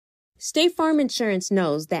State Farm Insurance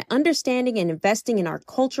knows that understanding and investing in our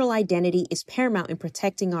cultural identity is paramount in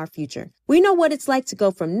protecting our future. We know what it's like to go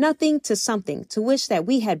from nothing to something, to wish that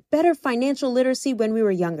we had better financial literacy when we were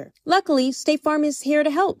younger. Luckily, State Farm is here to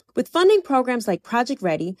help with funding programs like Project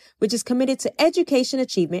Ready, which is committed to education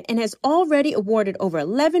achievement and has already awarded over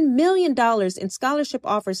 $11 million in scholarship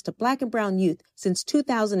offers to Black and brown youth since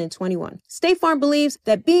 2021. State Farm believes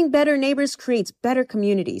that being better neighbors creates better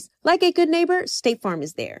communities. Like a good neighbor, State Farm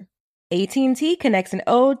is there. AT&T connects an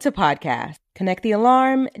ode to podcast. Connect the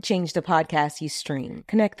alarm, change the podcast you stream.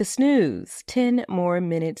 Connect the snooze, 10 more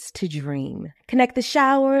minutes to dream. Connect the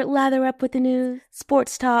shower, lather up with the news,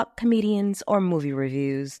 sports talk, comedians, or movie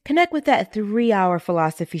reviews. Connect with that 3-hour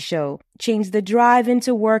philosophy show. Change the drive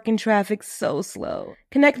into work and traffic so slow.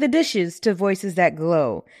 Connect the dishes to voices that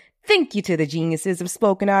glow. Thank you to the geniuses of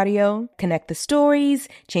spoken audio. Connect the stories,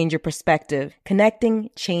 change your perspective. Connecting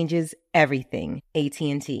changes everything.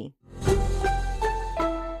 AT&T.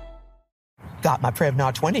 Got my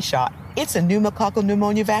Prevnar 20 shot. It's a pneumococcal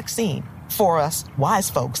pneumonia vaccine. For us, wise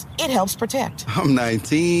folks, it helps protect. I'm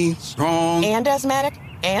 19, strong. And asthmatic,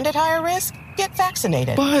 and at higher risk. Get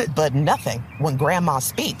vaccinated. But nothing when grandma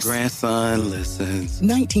speaks. Grandson listens.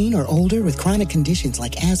 19 or older with chronic conditions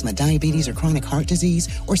like asthma, diabetes, or chronic heart disease,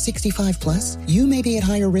 or 65 plus, you may be at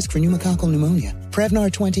higher risk for pneumococcal pneumonia.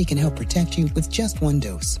 Prevnar 20 can help protect you with just one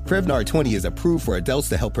dose. Prevnar 20 is approved for adults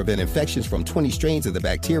to help prevent infections from 20 strains of the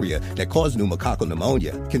bacteria that cause pneumococcal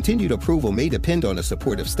pneumonia. Continued approval may depend on a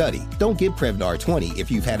supportive study. Don't get Prevnar 20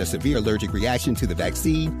 if you've had a severe allergic reaction to the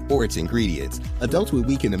vaccine or its ingredients. Adults with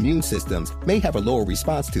weakened immune systems may have a lower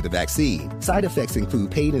response to the vaccine. Side effects include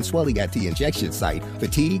pain and swelling at the injection site,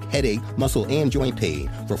 fatigue, headache, muscle, and joint pain.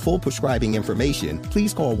 For full prescribing information,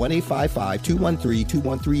 please call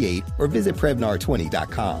 1-855-213-2138 or visit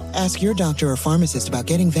Prevnar20.com. Ask your doctor or pharmacist about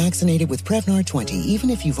getting vaccinated with Prevnar 20, even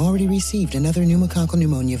if you've already received another pneumococcal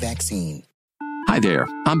pneumonia vaccine. Hi there,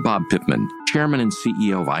 I'm Bob Pittman, Chairman and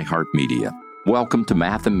CEO of iHeartMedia. Welcome to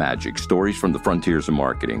Math and Magic, Stories from the Frontiers of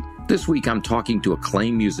Marketing. This week, I'm talking to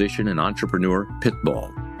acclaimed musician and entrepreneur,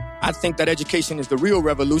 Pitbull. I think that education is the real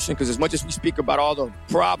revolution because as much as we speak about all the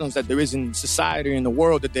problems that there is in society and the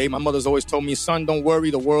world today, my mother's always told me, son, don't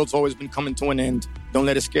worry, the world's always been coming to an end. Don't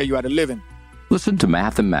let it scare you out of living. Listen to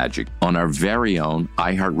Math and Magic on our very own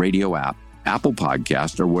iHeartRadio app, Apple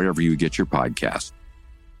Podcast, or wherever you get your podcasts.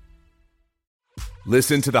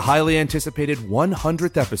 Listen to the highly anticipated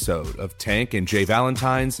 100th episode of Tank and Jay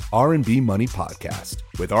Valentine's R&B Money Podcast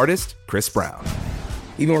with artist Chris Brown.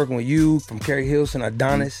 Even working with you, from Carrie Hilson,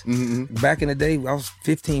 Adonis, back in the day, I was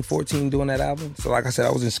 15, 14 doing that album. So like I said,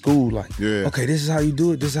 I was in school like, okay, this is how you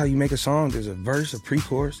do it. This is how you make a song. There's a verse, a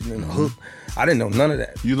pre-chorus, and then a hook. I didn't know none of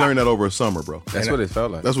that. You learned that over a summer, bro. That's what it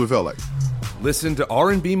felt like. That's what it felt like. Listen to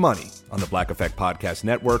R&B Money on the Black Effect Podcast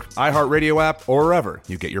Network, iHeartRadio app, or wherever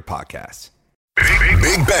you get your podcasts.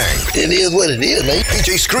 Big Bang. It is what it is, man.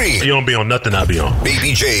 DJ Scream. You don't be on nothing, I be on.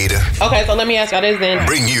 Baby Jade. Okay, so let me ask y'all this then.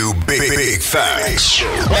 Bring you big facts.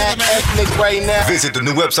 Right now. Visit the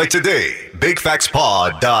new website today,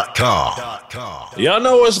 bigfactspod.com. Y'all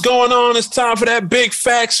know what's going on. It's time for that Big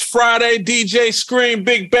Facts Friday. DJ Scream,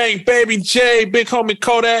 Big Bang, Baby J, Big Homie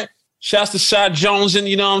Kodak. Shouts to Shy Jones, and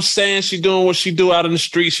you know what I'm saying? She doing what she do out in the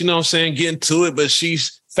streets, you know what I'm saying? Getting to it, but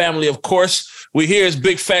she's family, of course. We here is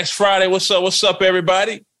Big Facts Friday. What's up? What's up,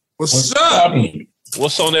 everybody? What's up?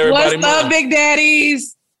 What's on everybody's mind? What's up, Big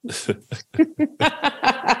Daddies?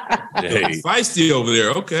 Hey. Feisty over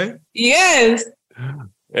there. Okay. Yes.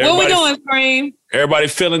 What we doing, Scream? Everybody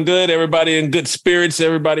feeling good. Everybody in good spirits.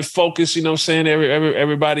 Everybody focused. You know what I'm saying?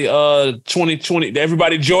 Everybody 2020.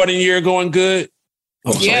 Everybody Jordan year going good.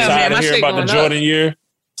 I'm so excited to hear about the Jordan year.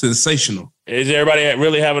 Sensational. Is everybody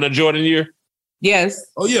really having a Jordan year? Yes.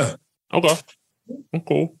 Oh, yeah. Okay.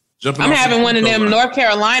 Cool. I'm having one of them North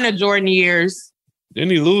Carolina Jordan years. Didn't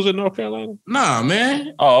he lose in North Carolina? Nah,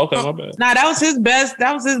 man. Oh, okay, my bad. Nah, that was his best.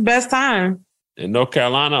 That was his best time. In North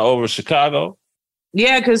Carolina over Chicago?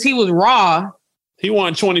 Yeah, because he was raw. He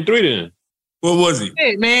won 23 then. What was he?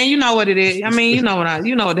 Hey, man, you know what it is. I mean, you know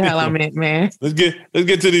what the hell I meant, man. Let's get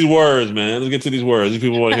to these words, man. Let's get to these words. These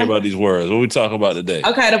people want to hear about these words. What are we talking about today?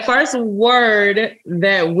 Okay, the first word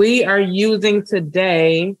that we are using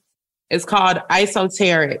today is called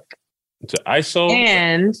esoteric. It's ISO?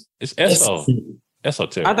 And it's ESO.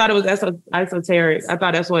 Esoteric. I thought it was esoteric. I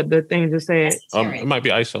thought that's what the thing just said. It might be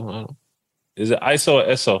ISO. I don't know. Is it ISO or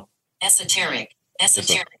ESO? Esoteric.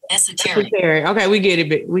 Okay, we get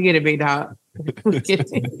it, big dog. Okay,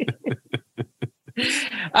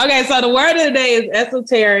 so the word of the day is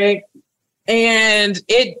esoteric, and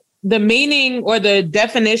the meaning or the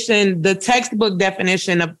definition, the textbook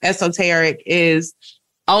definition of esoteric is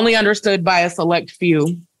Only understood by a select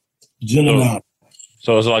few. Gemini.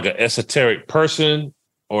 So it's like an esoteric person,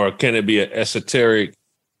 or can it be an esoteric?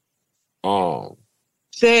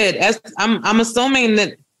 Shit, I'm assuming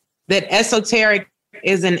that esoteric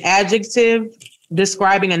is an adjective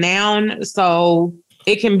describing a noun, so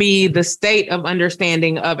it can be the state of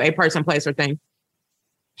understanding of a person, place, or thing.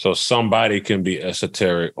 So somebody can be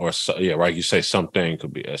esoteric, or right? You say something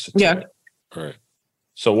could be esoteric. Yeah. All right.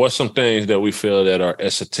 So what's some things that we feel that are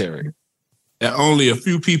esoteric? That only a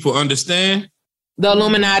few people understand? The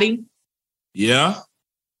Illuminati. Yeah.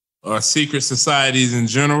 Or secret societies in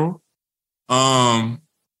general. I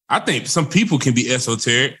think some people can be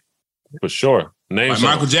esoteric. For sure. Like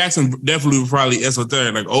Michael Jackson definitely was probably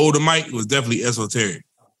esoteric. Like older Mike was definitely esoteric.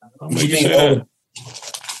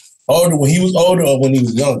 Older when he was older or when he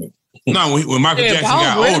was younger? No, when Michael Jackson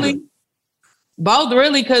got older. Both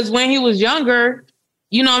really, because when he was younger,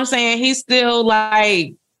 you know what I'm saying, he still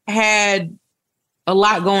like had a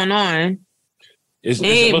lot going on.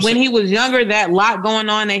 When he was younger, that lot going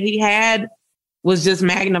on that he had was just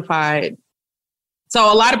magnified.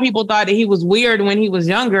 So a lot of people thought that he was weird when he was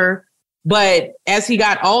younger, but as he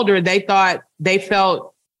got older, they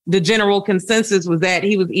felt the general consensus was that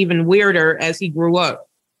he was even weirder as he grew up.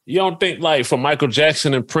 You don't think like for Michael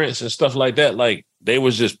Jackson and Prince and stuff like that, like they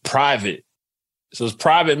was just private. So does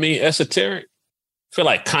private mean esoteric? I feel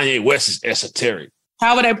like Kanye West is esoteric.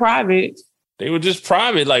 How were they private? They were just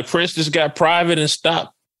private. Like Prince just got private and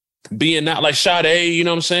stopped being out. Like Sade, you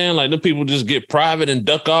know what I'm saying? Like the people just get private and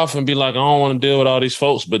duck off and be like, I don't want to deal with all these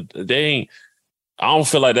folks. But they ain't. I don't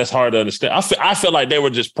feel like that's hard to understand. I feel like they were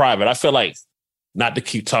just private. I feel like not to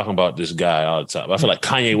keep talking about this guy all the time. I feel like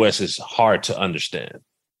Kanye West is hard to understand.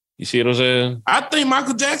 You see what I'm saying? I think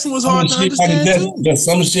Michael Jackson was hard to understand too.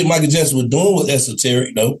 Some shit Michael Jackson was doing was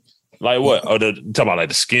esoteric though. Like what? Oh, talking about like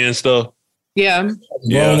the skin stuff? Yeah.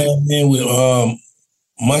 Grown ass man with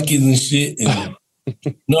monkeys and shit, and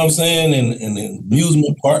you know what I'm saying, and the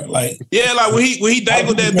amusement park, like like when he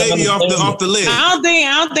dangled that baby off the leg. I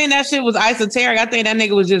don't think that shit was esoteric. I think that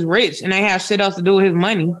nigga was just rich and they have shit else to do with his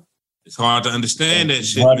money. It's hard to understand that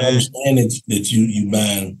shit. Hard to understand that you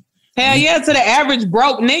buying. Hell yeah, to the average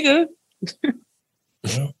broke nigga.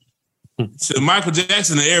 To Michael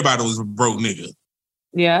Jackson and everybody was a broke nigga.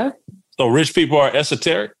 Yeah. So rich people are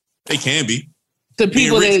esoteric? They can be. To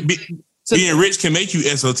people being rich can make you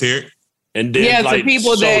esoteric. And then, to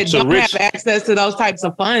people that don't have access to those types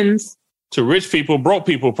of funds. To rich people, broke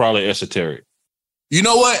people probably esoteric. You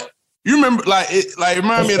know what? You remember,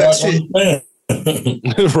 remind me of that shit.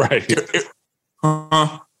 Right.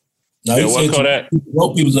 No, yeah, what call that?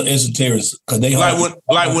 Broke people are esoterics because they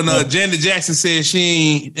when Janet Jackson said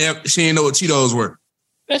she ain't know what Cheetos were.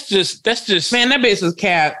 That's just man, that bitch was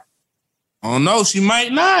cap. Oh no, she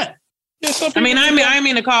might not. Yeah, I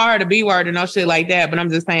mean to call her the B word or no shit like that, but I'm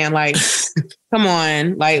just saying, like, come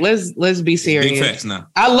on, like let's be serious. Big facts now.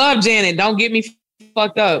 I love Janet. Don't get me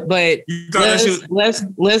fucked up, but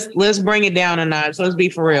let's bring it down a notch. Let's be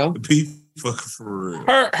for real. Be fucking for real.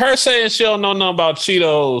 Her saying she don't know nothing about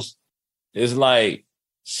Cheetos is like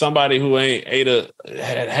somebody who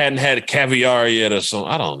hadn't had caviar yet or something.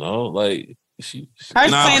 I don't know. Like saying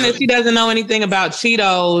that she doesn't know anything about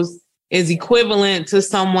Cheetos is equivalent to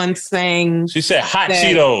someone saying she said hot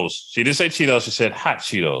Cheetos. She didn't say Cheetos. She said hot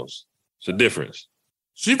Cheetos. It's a difference.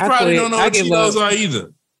 She probably don't know what Cheetos are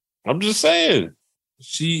either. I'm just saying.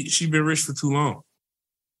 She been rich for too long.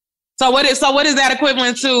 So what is that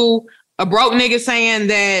equivalent to a broke nigga saying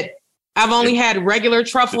that I've only had regular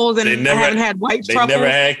truffles and I haven't had white truffles?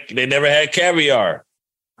 They never had caviar.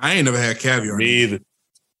 I ain't never had caviar. Me either.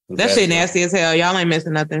 That shit nasty as hell. Y'all ain't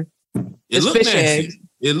missing nothing. It's fish eggs.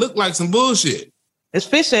 It looked like some bullshit. It's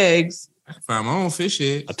fish eggs. I can find my own fish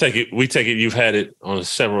eggs. We take it you've had it on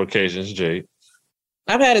several occasions, Jade.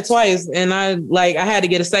 I've had it twice, and I had to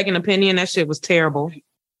get a second opinion. That shit was terrible.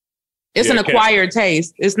 It's an acquired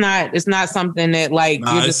taste. It's not something that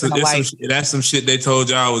you're just gonna like. That's some shit they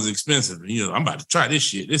told y'all was expensive. You know, I'm about to try this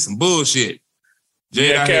shit. This some bullshit.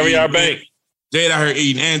 Jade had caviar bank. Jade out here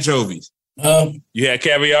eating anchovies. You had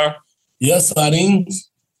caviar? Yes,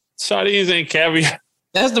 sardines. Sardines ain't caviar.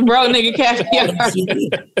 That's the broke nigga caviar.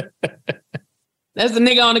 That's the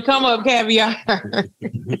nigga on the come up caviar.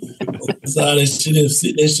 So that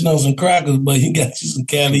shit on some crackers, but he got you some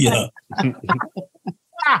caviar.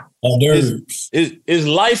 Is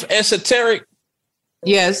life esoteric?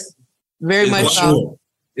 Yes, very much so.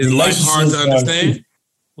 Is life hard to understand?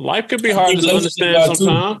 Life could be hard to understand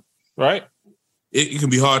sometimes, right? It can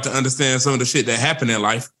be hard to understand some of the shit that happened in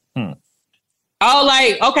life.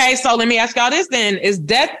 Oh, okay, so let me ask y'all this then. Is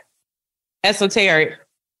death esoteric?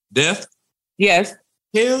 Death? Yes.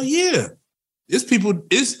 Hell yeah. It's people,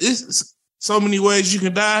 it's so many ways you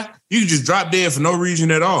can die. You can just drop dead for no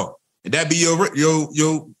reason at all. And that be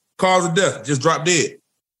your cause of death. Just drop dead.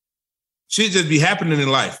 Shit just be happening in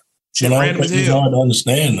life. Shit random as hell. It's hard to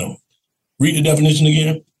understand though. Read the definition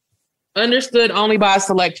again. Understood only by a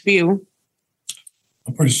select few.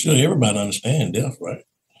 I'm pretty sure everybody understands death, right?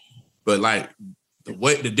 But like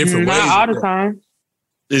the different ways. Not all the time.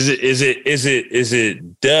 Is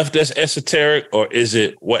it death that's esoteric, or is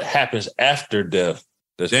it what happens after death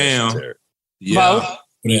that's esoteric? Yeah.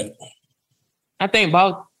 Both. I think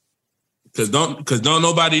both. Cause don't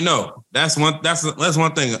nobody know. That's one thing.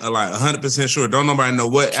 Like 100% sure. Don't nobody know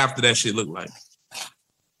what after that shit look like.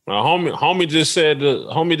 Homie just said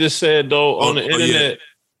though on the internet.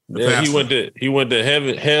 Yeah, he went to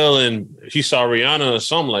heaven, hell, and he saw Rihanna or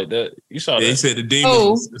something like that. You saw that? He said the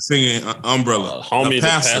demons singing Umbrella. Homie, the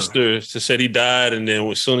pastor said he died, and then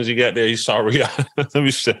as soon as he got there, he saw Rihanna. Let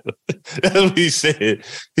me say that's what he said.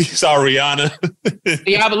 He saw Rihanna.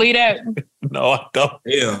 Do y'all believe that? No, I don't.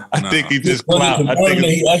 Yeah, I think he just clowned. I think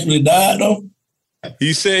he actually died though.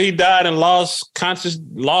 He said he died and went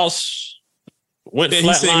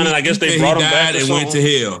flatline, and I guess they brought him back and went to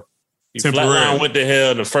hell. He flatline went to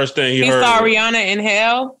hell. The first thing he heard, saw Rihanna in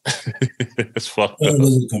hell. It's fucked up. It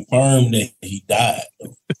wasn't confirmed that he died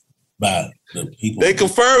by the people. They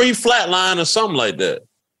confirmed he flatlined or something like that.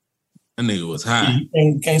 That nigga was high.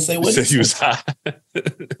 You can't say what he was high.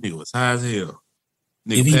 He was high as hell.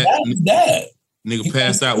 Nigga if he died. Nigga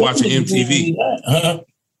passed out watching MTV.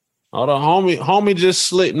 Hold on, homie just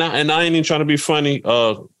slipped. Now, and I ain't even trying to be funny.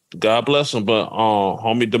 God bless him, but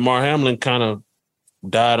homie DeMar Hamlin kind of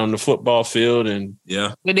died on the football field, and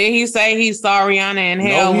yeah. But did he say he saw Rihanna in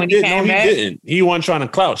hell when he came back? He didn't. He wasn't trying to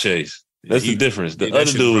clout chase. That's the difference. The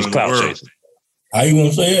other dude was clout chasing. How you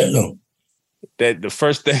gonna say that though? That the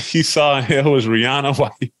first thing he saw in hell was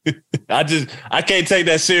Rihanna. I can't take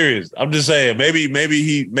that serious. I'm just saying, maybe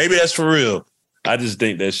that's for real. I just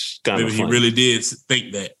think that's kind of funny. Maybe he really did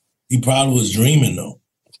think that. He probably was dreaming though.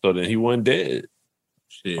 So then he wasn't dead.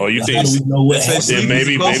 Shit. Oh, you think? How do we know what happened? Then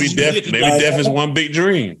maybe death is one big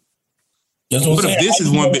dream. What if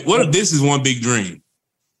this is one big dream?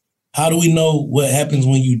 How do we know what happens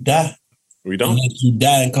when you die? We don't. Unless you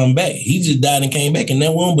die and come back. He just died and came back, and they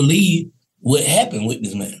won't believe what happened with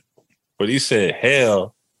this man. But he said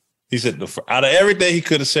hell. He said out of everything he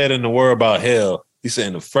could have said in the world about hell, he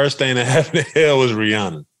said the first thing that happened in hell was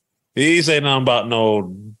Rihanna. He ain't say nothing about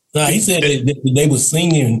no. Nah, he said they were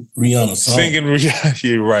singing Rihanna's song. Singing Rihanna,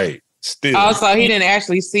 you're right. Still. Also, he didn't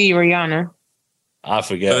actually see Rihanna. I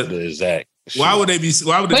forgot the exact. Why would they be?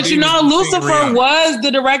 But you know, Lucifer was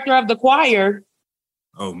the director of the choir.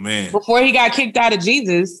 Oh man! Before he got kicked out of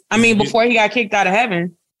Jesus, before he got kicked out of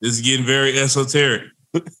heaven. This is getting very esoteric.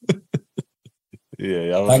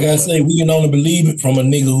 Yeah, like I say, we can only believe it from a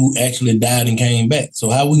nigga who actually died and came back. So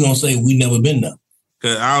how we gonna say we never been there?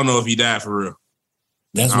 Because I don't know if he died for real.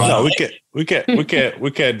 That's why. No, we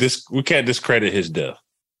can't discredit his death.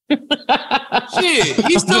 Shit,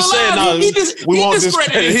 he's still alive. He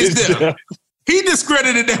discredited his death. He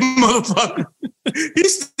discredited that motherfucker.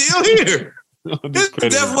 He's still here. His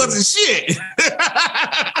death wasn't shit.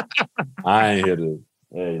 I ain't here to.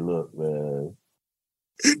 Hey, look, man.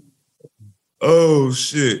 Oh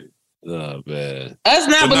shit. Oh man. Us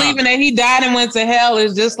not believing that he died and went to hell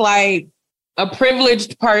is just like a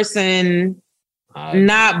privileged person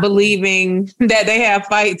not believing that they have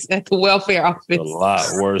fights at the welfare office. A lot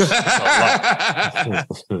worse.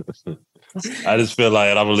 I just feel like,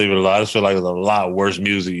 and I believe it a lot. I just feel like there's a lot worse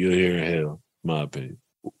music you'll hear in hell, in my opinion.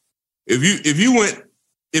 If you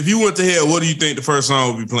went to hell, what do you think the first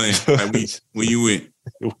song would be playing when you went?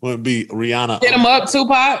 It would be Rihanna. Hit 'em up,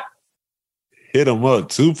 Tupac. Hit 'em up,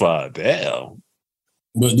 Tupac. Damn.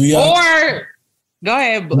 But do y'all? Or go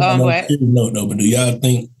ahead. But do y'all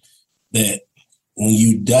think that when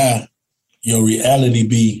you die, your reality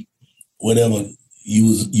be whatever you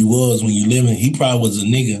was when you living? He probably was a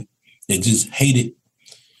nigga that just hated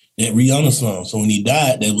that Rihanna song. So when he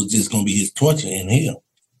died, that was just gonna be his torture in hell.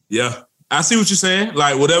 Yeah, I see what you're saying.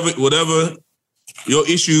 Like whatever your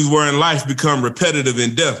issues were in life become repetitive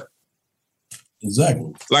in death.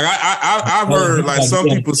 Exactly. Like I've heard like some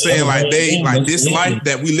people saying like they like this life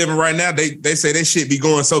that we living right now. They say that shit be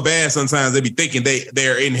going so bad sometimes they be thinking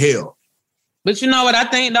they're in hell. But you know what I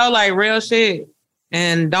think though, like real shit.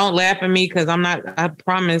 And don't laugh at me because I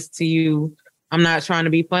promise to you, I'm not trying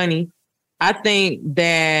to be funny. I think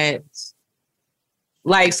that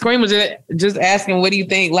like Scream was just asking, what do you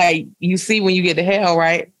think? Like you see when you get to hell,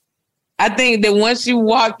 right? I think that once you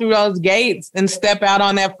walk through those gates and step out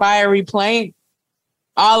on that fiery plank,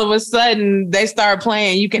 all of a sudden they start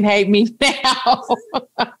playing You Can Hate Me Now.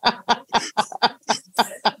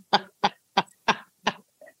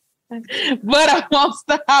 But I won't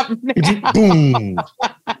stop now. Boom.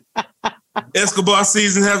 Escobar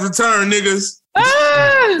season has returned, niggas.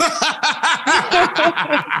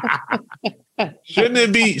 Shouldn't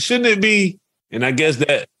it be, and I guess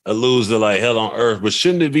that alludes to like hell on earth, but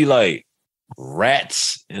shouldn't it be like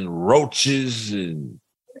rats and roaches and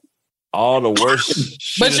all the worst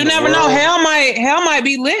shit? But you never know. Hell might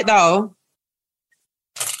be lit though.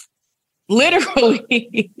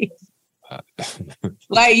 Literally.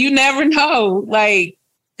 Like you never know. Like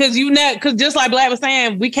because just like Black was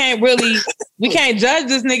saying, we can't judge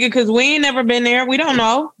this nigga because we ain't never been there. We don't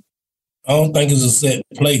know. I don't think it's a set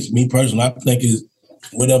place. Me personally, I think it's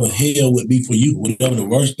whatever hell would be for you, whatever the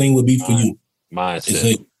worst thing would be for you.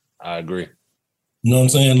 Mindset. I agree. You know what I'm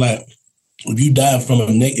saying? Like, if you die from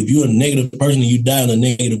if you're a negative person and you die in a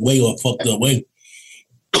negative way or a fucked up way,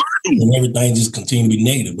 then everything just continue to be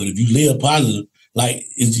negative. But if you live positive, like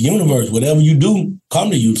it's the universe, whatever you do, come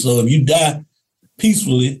to you. So if you die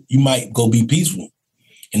peacefully, you might go be peaceful,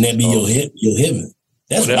 and that be your heaven.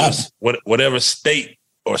 That's whatever state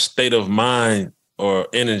or state of mind or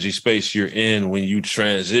energy space you're in when you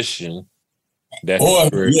transition. Yeah,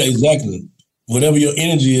 exactly. Whatever your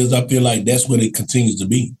energy is, I feel like that's what it continues to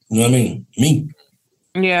be. You know what I mean? Me.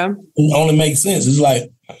 Yeah. It only makes sense. It's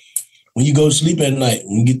like when you go to sleep at night,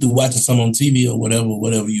 when you get through watching something on TV or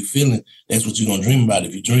whatever you're feeling, that's what you're going to dream about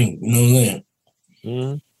if you dream. You know what I'm saying?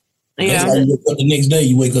 Mm-hmm. That's how you wake up the next day.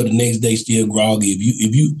 You wake up the next day still groggy.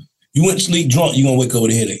 If you went to sleep drunk, you're going to wake up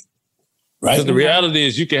with a headache. Right? Because the reality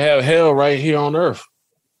is you can have hell right here on earth.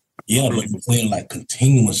 Yeah, but I'm saying like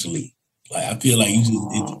continuously. Like I feel like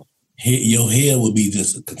your head would be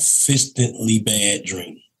just a consistently bad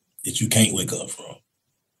dream that you can't wake up from.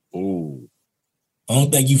 Ooh. I don't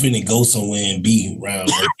think you finna go somewhere and be around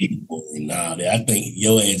people and all that. I think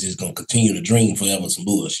your ass is gonna continue to dream forever some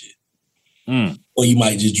bullshit. Or you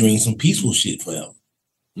might just dream some peaceful shit forever.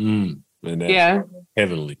 And that's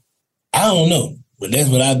heavenly. I don't know, but that's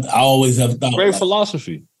what I always have thought. Great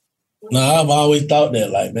philosophy. No, I've always thought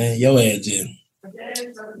that, like, man, your ass just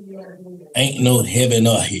ain't no heaven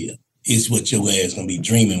or hell. It's what your ass gonna be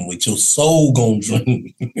dreaming with. Your soul gonna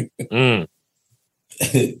dream.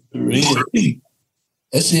 Really?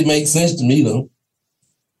 That shit makes sense to me, though.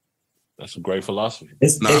 That's a great philosophy.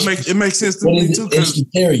 It makes sense to me, too.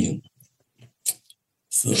 Esoteric.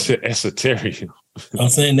 So, it's esoteric. I'm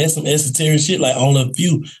saying that's some esoteric shit, like on a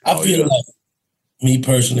few. I feel like, me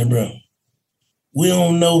personally, bro, we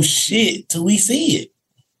don't know shit till we see it.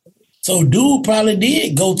 So dude probably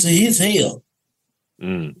did go to his hell.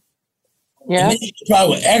 Yeah. And he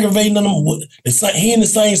probably was aggravating him. Hearing the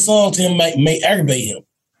same song to him may aggravate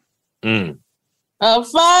him. A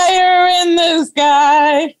fire in the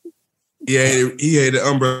sky. Yeah, he hated the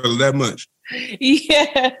umbrella that much.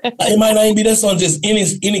 Yeah. It might not even be that song, just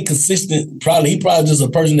any consistent, he probably just a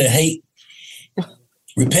person that hate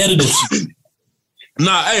repetitive shit.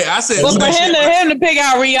 Nah, hey, I said. Well, for him to pick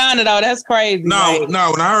out Rihanna though, that's crazy. No, when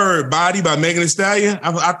I heard "Body" by Megan Thee Stallion,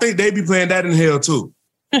 I think they be playing that in hell too.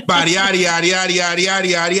 Body yada yada yada yada yada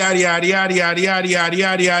yada yada yada yada yada yada yada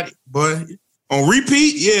yada yada. But on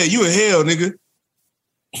repeat, yeah, you in hell, nigga.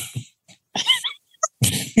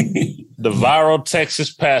 The viral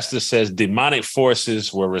Texas pastor says demonic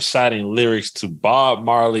forces were reciting lyrics to Bob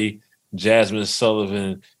Marley, Jasmine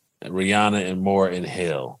Sullivan, Rihanna, and more in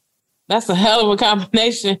hell. That's a hell of a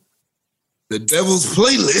combination. The devil's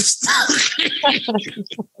playlist.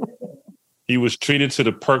 He was treated to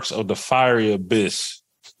the perks of the fiery abyss.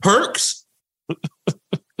 Perks?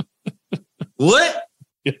 What?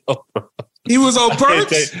 He was on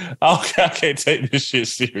perks? I can't take this shit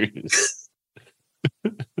serious.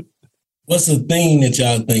 What's the thing that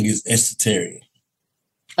y'all think is esoteric?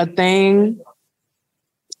 A thing?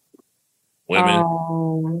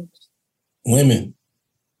 Women. Women.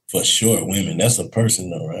 For sure, women. That's a person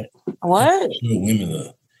though, right? What? For sure, women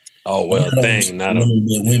are. Oh, well, dang. Not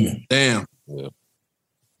women. Damn. Yeah.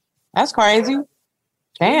 That's crazy.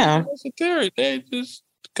 Damn. Esoteric. They just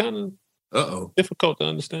kind of difficult to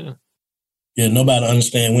understand. Yeah, nobody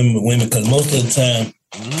understand women but women because most of the time,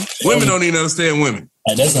 women don't even understand women.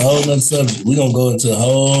 Like, that's a whole nother subject. We're gonna go into a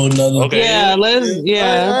whole nother. Okay. Yeah,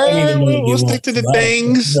 we'll stick to the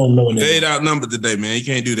things. They ain't outnumbered today, man. You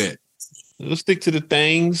can't do that. We'll stick to the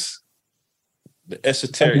things. The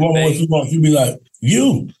esoteric things. You be like,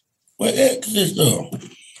 what this stuff?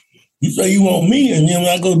 You say you want me, and then when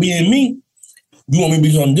I go being me, you want me to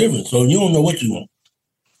be something different. So you don't know what you want.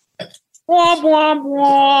 Womp, womp,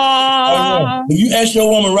 womp. If you ask your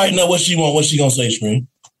woman right now what she want, what she gonna say, Scream?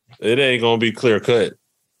 It ain't gonna be clear cut.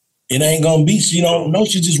 It ain't gonna be. She don't know.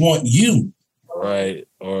 She just want you, right?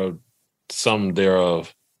 Or some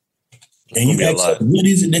thereof. And you ask her, what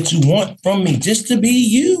is it that you want from me? Just to be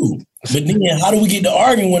you. But then, how do we get to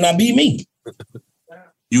arguing when I be me?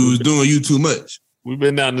 You was doing you too much. We've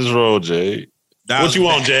been down this road, Jade. What you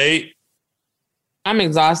want, Jade? I'm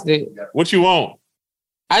exhausted. What you want?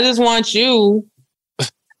 I just want you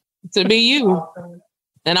to be you.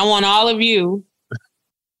 And I want all of you.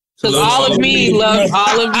 Because all of me loves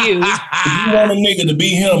all of you. If you want a nigga to be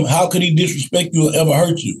him, how could he disrespect you or ever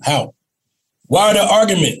hurt you? How? Why are there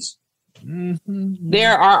arguments?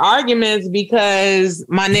 There are arguments because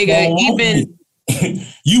my nigga, even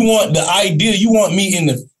you want the idea, you want me in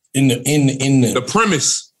the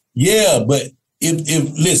premise. Yeah, but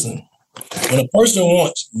if listen, when a person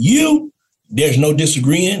wants you, there's no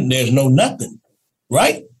disagreeing, there's no nothing,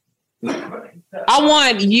 right? I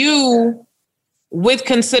want you with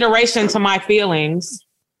consideration to my feelings.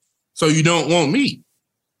 So you don't want me?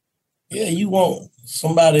 Yeah, you want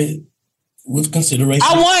somebody with consideration.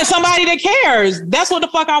 I want somebody that cares. That's what the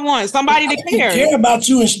fuck I want. Somebody that cares. Care about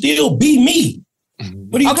you and still be me.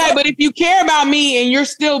 What are you but if you care about me and you're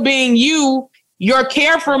still being you, your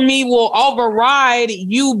care for me will override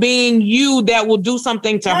you being you that will do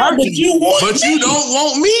something to hurt me. You don't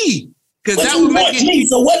want me. Because that would would make me.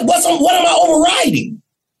 So what am I overriding?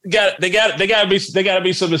 They gotta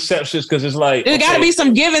be some exceptions because it's like there gotta be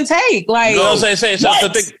some give and take. Like what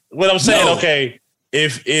I'm saying, okay,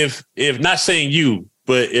 if not saying you,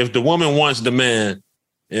 but if the woman wants the man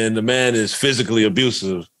and the man is physically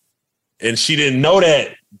abusive and she didn't know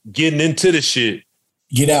that getting into the shit,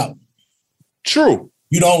 get out. True.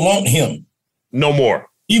 You don't want him. No more.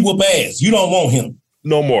 He whoop ass. You don't want him.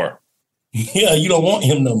 No more. Yeah, you don't want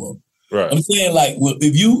him no more. Right. I'm saying, like,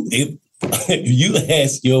 if you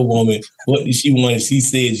ask your woman what she wanted, she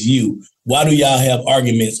says you. Why do y'all have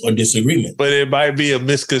arguments or disagreements? But it might be a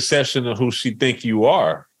misconception of who she think you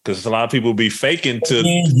are, because a lot of people be faking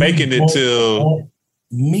it till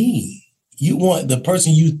me. You want the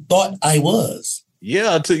person you thought I was.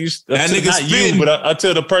 Yeah, until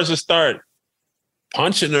the person start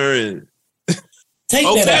punching her and take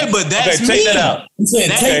that out. But that's take that out.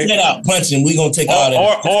 Take that out, punching. We're gonna take all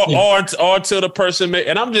that. Or till the person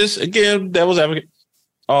and I'm just again devil's advocate.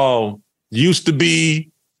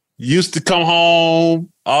 Used to come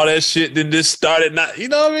home, all that shit. Then this started not. You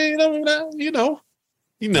know what I mean? You know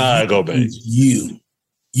how I go, baby.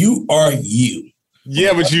 You are you.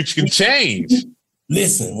 Yeah, but you can change.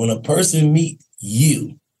 Listen, when a person meet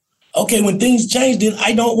you. Okay, when things change, then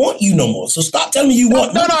I don't want you no more. So stop telling me you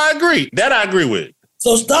want me. No, I agree. That I agree with.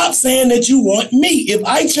 So stop saying that you want me. If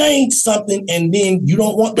I change something and then you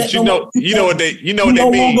don't want that, you know what they mean. You no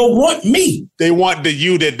longer want me. They want the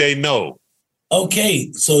you that they know. Okay,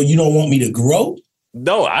 so you don't want me to grow?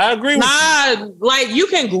 No, I agree with you. Like you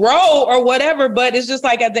can grow or whatever, but it's just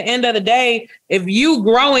like at the end of the day, if you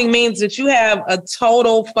growing means that you have a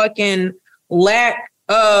total fucking lack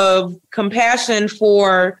of compassion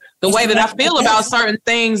for the way that I feel about certain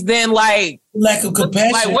things, then like lack of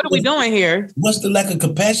compassion. Like, what are we doing here? What's the lack of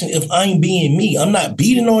compassion if I'm being me? I'm not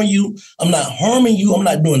beating on you. I'm not harming you. I'm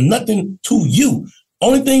not doing nothing to you.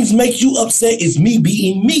 Only things make you upset is me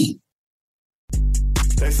being me.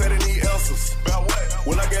 They say they need answers. About what?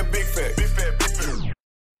 When I get big fat.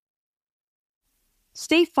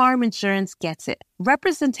 State Farm Insurance gets it.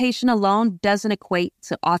 Representation alone doesn't equate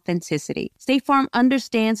to authenticity. State Farm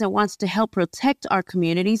understands and wants to help protect our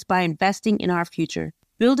communities by investing in our future,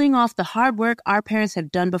 building off the hard work our parents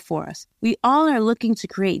have done before us. We all are looking to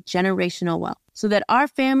create generational wealth so that our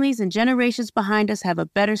families and generations behind us have a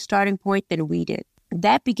better starting point than we did.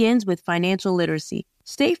 That begins with financial literacy.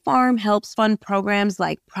 State Farm helps fund programs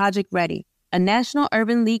like Project Ready, a National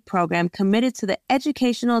Urban League program committed to the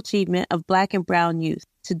educational achievement of Black and Brown youth.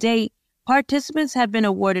 To date, participants have been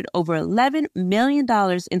awarded over $11 million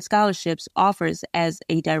in scholarships offers as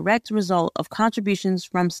a direct result of contributions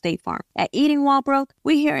from State Farm. At Eating While Broke,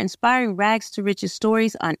 we hear inspiring rags to riches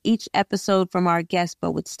stories on each episode from our guests,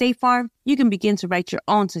 but with State Farm, you can begin to write your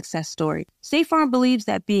own success story. State Farm believes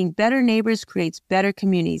that being better neighbors creates better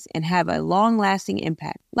communities and have a long-lasting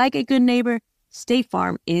impact. Like a good neighbor, State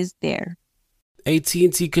Farm is there.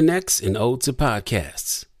 AT&T connects an ode to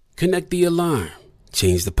podcasts. Connect the alarm.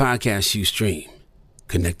 Change the podcast you stream.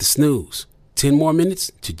 Connect the snooze. 10 more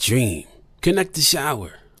minutes to dream. Connect the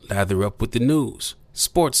shower. Lather up with the news,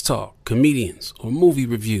 sports talk, comedians, or movie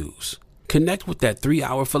reviews. Connect with that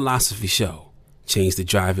 3-hour philosophy show. Change the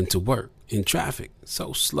drive into work in traffic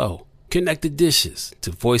so slow. Connect the dishes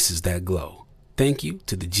to voices that glow. Thank you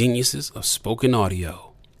to the geniuses of spoken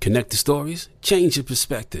audio. Connect the stories, change your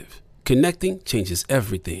perspective. Connecting changes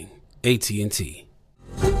everything. AT&T.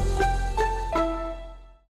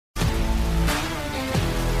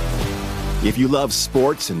 If you love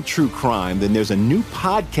sports and true crime, then there's a new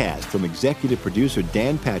podcast from executive producer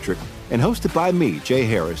Dan Patrick and hosted by me, Jay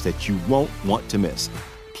Harris, that you won't want to miss.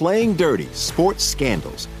 Playing Dirty: Sports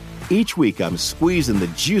Scandals. Each week, I'm squeezing the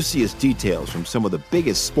juiciest details from some of the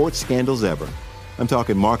biggest sports scandals ever. I'm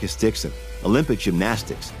talking Marcus Dixon, Olympic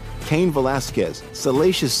gymnastics, Cain Velasquez,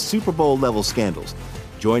 salacious Super Bowl-level scandals.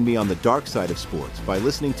 Join me on the dark side of sports by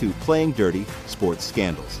listening to Playing Dirty: Sports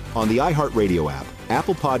Scandals on the iHeartRadio app,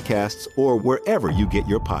 Apple Podcasts, or wherever you get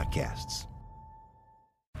your podcasts.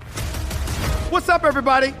 What's up,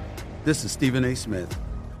 everybody? This is Stephen A. Smith.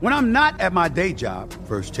 When I'm not at my day job,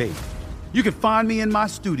 First Take, you can find me in my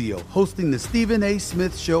studio hosting the Stephen A.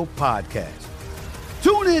 Smith Show podcast.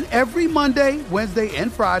 Tune in every Monday, Wednesday,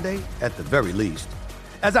 and Friday, at the very least,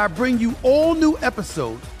 as I bring you all new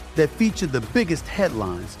episodes that feature the biggest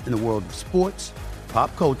headlines in the world of sports,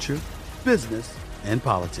 pop culture, business, and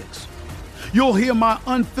politics. You'll hear my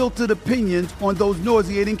unfiltered opinions on those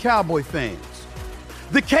nauseating Cowboy fans,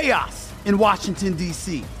 the chaos in Washington,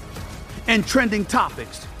 D.C., and trending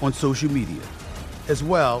topics on social media, as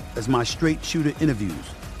well as my straight shooter interviews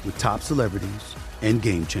with top celebrities and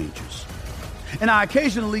game changers. And I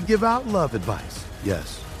occasionally give out love advice.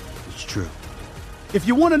 Yes, it's true. If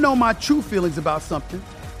you want to know my true feelings about something,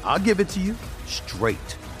 I'll give it to you straight.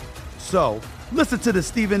 So, listen to the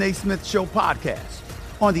Stephen A. Smith Show podcast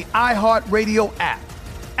on the iHeartRadio app,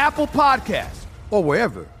 Apple Podcasts, or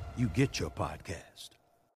wherever you get your podcast.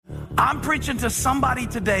 I'm preaching to somebody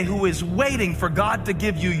today who is waiting for God to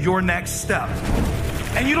give you your next step.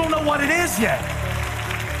 And you don't know what it is yet.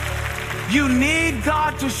 You need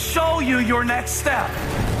God to show you your next step.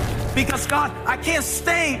 Because God, I can't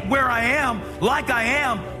stay where I am, like I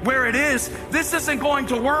am, where it is. This isn't going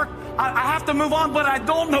to work. I have to move on, but I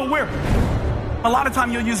don't know where. A lot of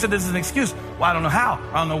time you'll use it as an excuse. Well, I don't know how.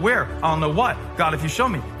 I don't know where. I don't know what. God, if you show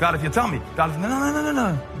me. God, if you tell me. God, if...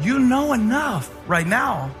 No. You know enough right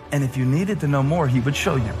now. And if you needed to know more, he would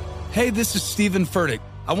show you. Hey, this is Stephen Furtick.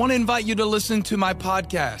 I want to invite you to listen to my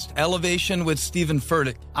podcast, Elevation with Stephen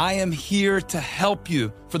Furtick. I am here to help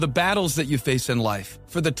you for the battles that you face in life,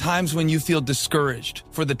 for the times when you feel discouraged,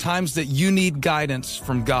 for the times that you need guidance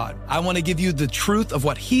from God. I want to give you the truth of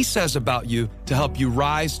what he says about you to help you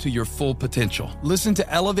rise to your full potential. Listen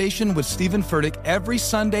to Elevation with Stephen Furtick every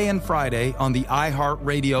Sunday and Friday on the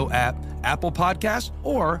iHeartRadio app, Apple Podcasts,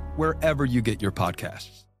 or wherever you get your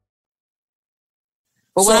podcasts.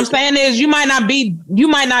 But what I'm saying is you might not be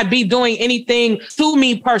doing anything to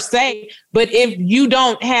me per se, but if you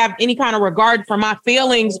don't have any kind of regard for my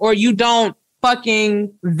feelings or you don't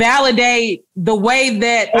fucking validate the way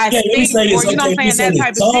that I think, or you know what I'm saying, that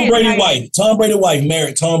type of shit. Tom Brady's wife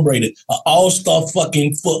married Tom Brady, an all-star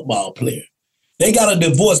fucking football player. They got a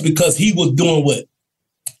divorce because he was doing what?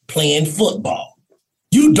 Playing football.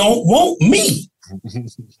 You don't want me.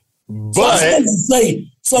 But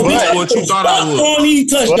what you thought I would on these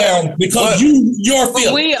touchdowns because you're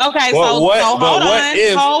feeling.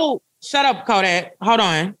 Shut up, Kodak. Hold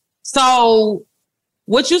on. So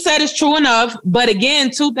what you said is true enough, but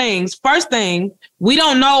again, two things. First thing, we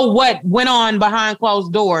don't know what went on behind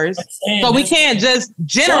closed doors, so we can't just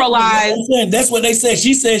generalize. That's what they said.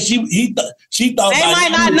 She said she thought they might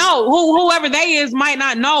not know. Whoever they is might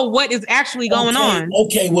not know what is actually going on.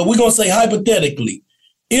 Okay, well, we're gonna say hypothetically.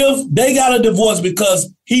 If they got a divorce because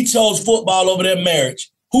he chose football over their marriage,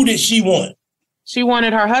 who did she want? She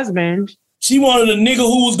wanted her husband. She wanted a nigga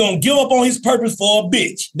who was going to give up on his purpose for a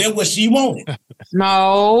bitch. That's what she wanted.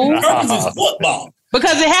 No. Her purpose is football.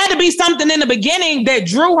 Because it had to be something in the beginning that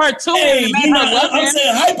drew her to him. I'm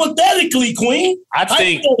saying hypothetically, Queen. I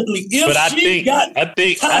think it's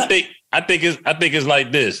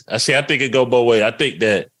like this. I think it go both ways. I think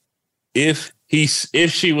that if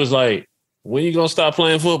she was like, when you gonna stop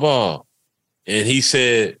playing football? And he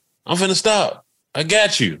said, I'm finna stop. I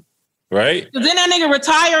got you. Right? Then that nigga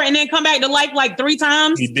retire and then come back to life like 3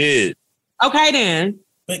 times? He did. Okay, then.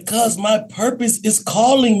 Because my purpose is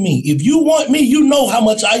calling me. If you want me, you know how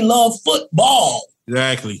much I love football.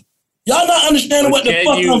 Exactly. Y'all not understanding what the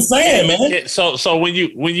fuck I'm saying, man. So when you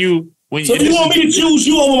want me to choose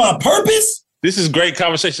you over my purpose? This is great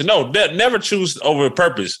conversation. No, never choose over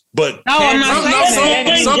purpose. But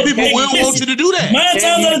some people will want you to do that. 9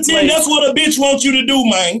 times out of 10, that's what a bitch wants you to do,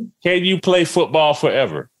 man. Can you play football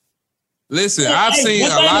forever? Listen, I've seen a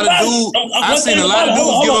lot of dudes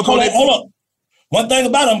give up on it. Hold up. One thing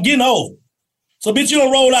about it, I'm getting old. So, bitch, you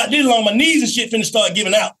don't roll out this long. My knees and shit finna start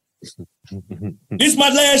giving out. This is my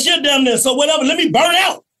last year down there. So whatever, let me burn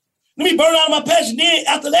out. Let me burn out my passion. Then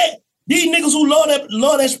after that, these niggas who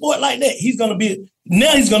love that sport like that, he's gonna be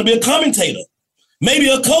a commentator, maybe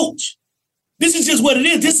a coach. This is just what it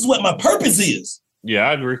is. This is what my purpose is. Yeah,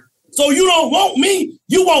 I agree. So you don't want me.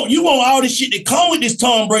 You want all this shit that come with this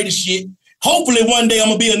Tom Brady shit. Hopefully one day I'm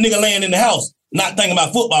gonna be a nigga laying in the house, not thinking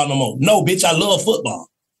about football no more. No, bitch, I love football.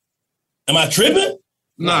 Am I tripping?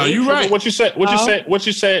 No, you right. What you say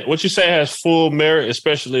has full merit,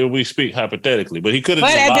 especially if we speak hypothetically. But he could have.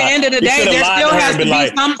 But at the end of the day, there still has to be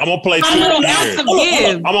like, I'm gonna play 2 more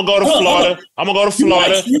years. I'm gonna go to Florida. I'm gonna go to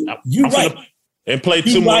Florida. You right. And play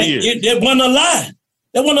 2 more years. That wasn't a lie.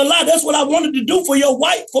 That wasn't a lie. That's what I wanted to do for your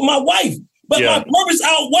wife, for my wife. But my purpose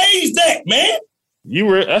outweighs that, man.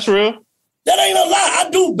 That's real. That ain't a lie. I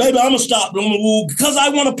do, baby. I'm gonna stop because I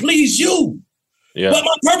want to please you. Yeah. But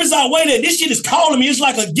my purpose outweighs that. This shit is calling me. It's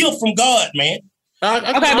like a gift from God, man.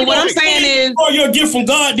 Okay, but what I'm saying is, or you're a gift from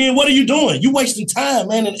God, then what are you doing? You wasting time,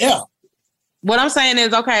 man, and air. What I'm saying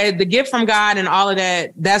is, okay, the gift from God and all of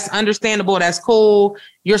that, that's understandable. That's cool.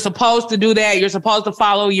 You're supposed to do that. You're supposed to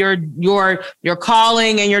follow your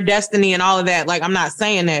calling and your destiny and all of that. Like, I'm not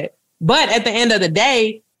saying that. But at the end of the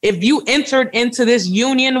day, if you entered into this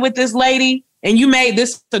union with this lady and you made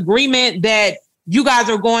this agreement that you guys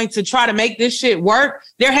are going to try to make this shit work,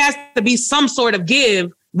 there has to be some sort of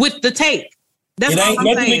give with the take. That's it ain't all I'm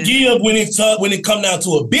nothing saying. to give when it come down to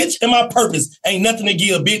a bitch and my purpose. Ain't nothing to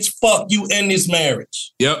give, bitch. Fuck you and this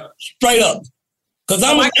marriage. Yep. Straight up. Because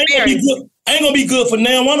I ain't gonna be good for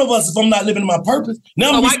now one of us if I'm not living my purpose.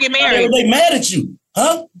 Now why get married? They mad at you,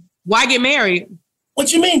 huh? Why get married?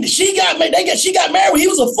 What you mean? She got married when he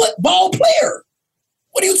was a football player.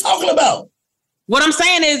 What are you talking about? What I'm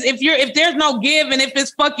saying is, if there's no give and if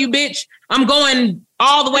it's fuck you, bitch, I'm going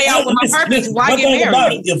all the way out with my purpose. Why get married?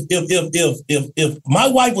 About it, if my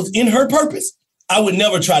wife was in her purpose, I would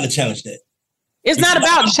never try to challenge that. It's not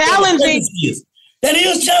about challenging. That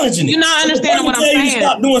is challenging. You're not understanding what I'm saying. You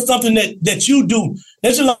stop doing something that you do.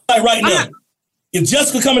 That's just like right now. If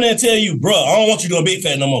Jessica come in there and tell you, bro, I don't want you doing big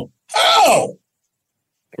fat no more. How?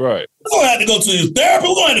 Right. We're gonna have to go to this therapy.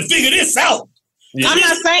 We're gonna have to figure this out. Yeah. I'm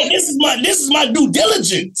not saying this is my due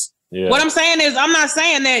diligence. Yeah. What I'm saying is, I'm not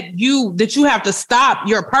saying that you have to stop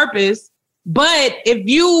your purpose, but if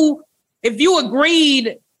you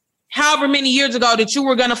agreed however many years ago that you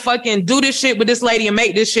were gonna fucking do this shit with this lady and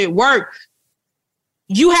make this shit work,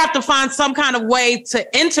 you have to find some kind of way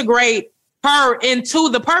to integrate her into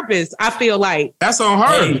the purpose. I feel like that's on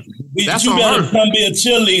her. Hey, you better come be a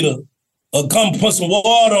cheerleader or come put some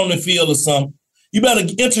water on the field or something. You better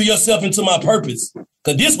enter yourself into my purpose,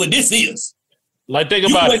 because this what this is. Like, think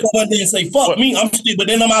about it. You wake up one day and say, "Fuck me, I'm still," but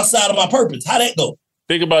then I'm outside of my purpose. How that go?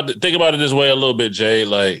 Think about it this way a little bit, Jay.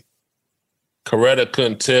 Like, Coretta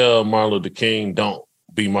couldn't tell Martin Luther King, "Don't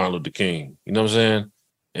be Martin Luther King." You know what I'm saying?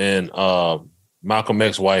 And Malcolm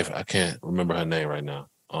X's wife, I can't remember her name right now.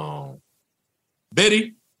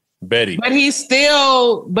 Betty. But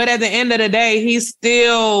but at the end of the day,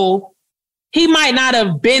 he might not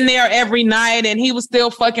have been there every night and he was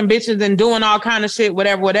still fucking bitches and doing all kind of shit,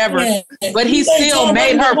 whatever. Yeah. But he still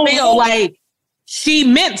made her feel like she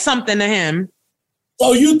meant something to him.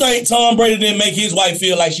 So you think Tom Brady didn't make his wife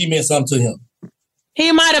feel like she meant something to him?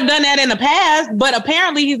 He might have done that in the past, but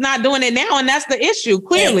apparently he's not doing it now, and that's the issue,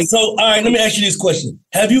 clearly. Yeah, so, all right, let me ask you this question.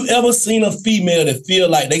 Have you ever seen a female that feel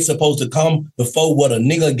like they supposed to come before what a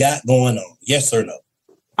nigga got going on? Yes or no?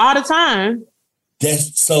 All the time.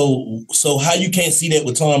 That's so how you can't see that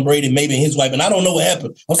with Tom Brady, maybe his wife, and I don't know what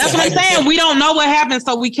happened. That's what I'm saying. We don't know what happened,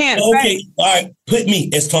 so we can't say. All right, put me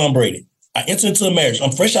as Tom Brady. I enter into a marriage.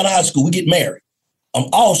 I'm fresh out of high school. We get married. I'm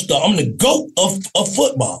all-star. I'm the GOAT of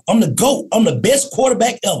football. I'm the GOAT. I'm the best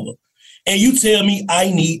quarterback ever. And you tell me I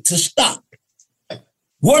need to stop.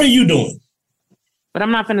 What are you doing? But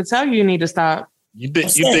I'm not going to tell you need to stop.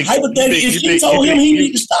 Hypothetically, if she told him he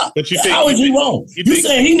need to stop, how is he wrong? You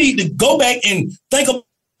saying he need to go back and think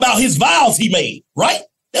about his vows he made, right?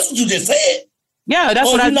 That's what you just said. Yeah, that's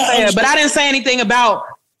what I said. But I didn't say anything about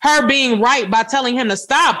her being right by telling him to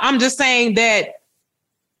stop. I'm just saying that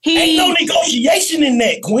ain't no negotiation in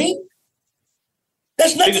that, Queen.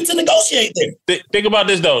 There's nothing to negotiate there. Think about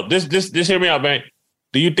this though. This hear me out, man.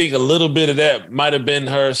 Do you think a little bit of that might have been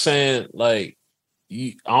her saying, like,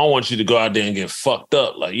 I don't want you to go out there and get fucked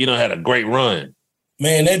up. Like, you done had a great run.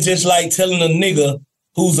 Man, that's just like telling a nigga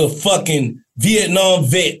who's a fucking Vietnam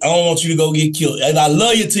vet, I don't want you to go get killed. And I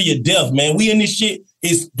love you to your death, man. We in this shit.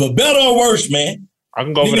 It's for better or worse, man. I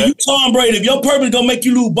can go for nigga, that. You Tom Brady, if your purpose gonna make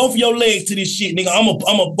you lose both of your legs to this shit, nigga, I'm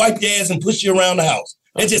gonna wipe your ass and push you around the house.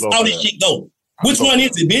 That's just how this shit go. Which one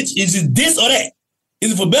is it, bitch? Is it this or that?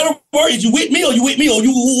 Is it for better or worse? Is you with me or you with me or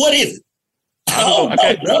you? What is it?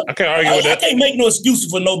 I can't argue with that. I can't make no excuses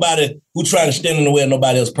for nobody who trying to stand in the way of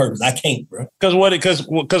nobody else's purpose. I can't, bro. Because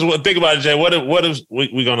think about it, Jay. What if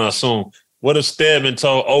we gonna assume? What if Stedman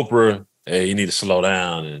told Oprah, "Hey, you need to slow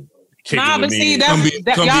down and kick it with me"?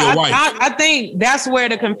 I think that's where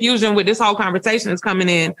the confusion with this whole conversation is coming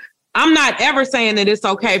in. I'm not ever saying that it's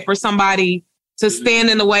okay for somebody to stand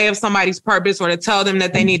in the way of somebody's purpose or to tell them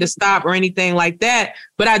that they need to stop or anything like that.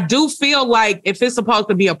 But I do feel like if it's supposed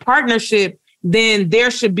to be a partnership, then there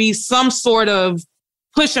should be some sort of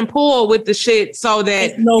push and pull with the shit so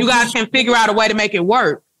that you guys can figure out a way to make it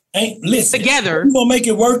work. Listen, together. What's gonna make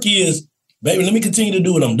it work is, baby, let me continue to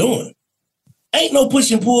do what I'm doing. Ain't no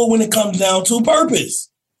push and pull when it comes down to purpose.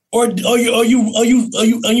 Or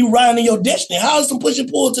you riding in your destiny? How is some push and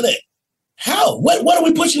pull to that? How? What are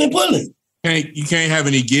we pushing and pulling? You can't have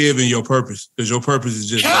any give in your purpose because your purpose is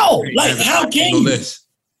just how? Like how can you?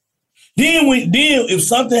 Then if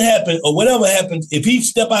something happens or whatever happens, if he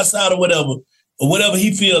step outside or whatever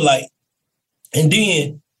he feel like, and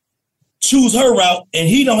then choose her route and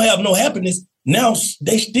he don't have no happiness, now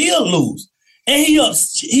they still lose. And he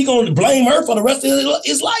gonna blame her for the rest of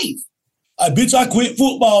his life. Bitch, I quit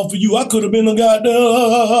football for you. I could have been a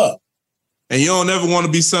goddamn. And you don't ever want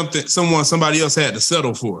to be someone somebody else had to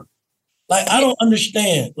settle for. Like, I don't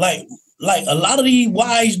understand. Like a lot of these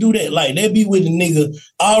wives do that. Like, they'll be with a nigga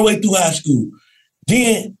all the way through high school.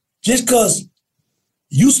 Then, just because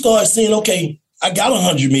you start saying, okay, I got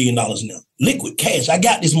 $100 million now, liquid cash, I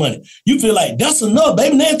got this money. You feel like, that's enough,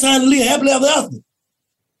 baby. Now it's time to live happily ever after.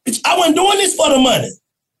 Bitch, I wasn't doing this for the money.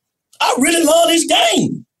 I really love this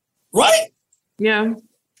game, right? Yeah.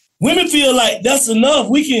 Women feel like that's enough.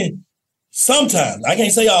 We can, sometimes, I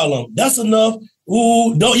can't say all of them, that's enough.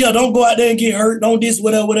 Ooh, don't go out there and get hurt. Don't this,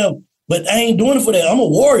 whatever. But I ain't doing it for that. I'm a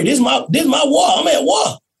warrior. This is my war. I'm at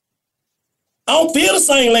war. I don't feel the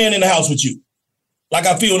same laying in the house with you like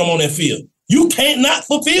I feel when I'm on that field. You can't not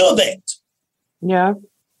fulfill that. Yeah.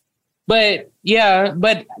 But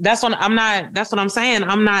that's what I'm saying.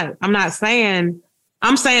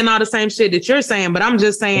 I'm saying all the same shit that you're saying, but I'm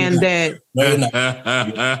just saying that. No, you're not.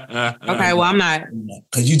 Okay, well, I'm not.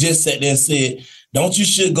 Because you just sat there and said, don't you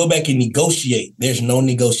should go back and negotiate. There's no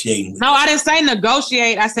negotiating. No, I didn't say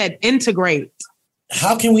negotiate. I said integrate.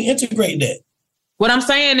 How can we integrate that? What I'm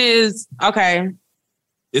saying is, okay.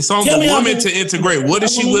 It's on the woman to integrate. What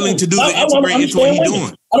is she willing to do to integrate into what he's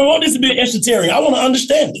doing? I don't want this to be esoteric. I want to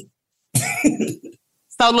understand it.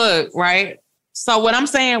 So look, right? So what I'm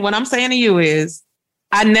saying to you is,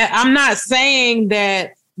 I'm not saying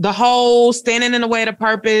that the whole standing in the way of the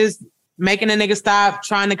purpose, making a nigga stop,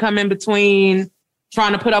 trying to come in between,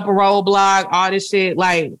 trying to put up a roadblock, all this shit,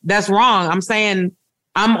 like, that's wrong. I'm saying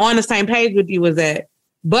I'm on the same page with you as that.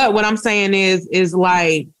 But what I'm saying is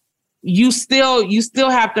like, you still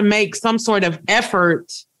have to make some sort of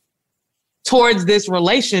effort towards this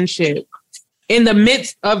relationship in the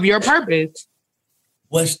midst of your purpose.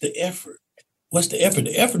 What's the effort?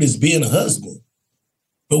 The effort is being a husband.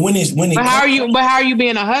 But how are you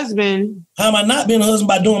being a husband? How am I not being a husband?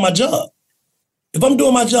 By doing my job. If I'm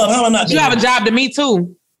doing my job, how am I not? You have a job to me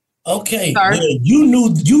too. Okay. Well, you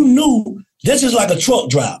knew this is like a truck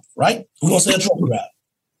drive, right? We're gonna say a truck drive.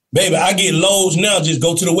 Baby, I get loads now, just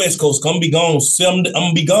go to the West Coast. I'm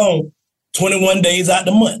gonna be gone 21 days out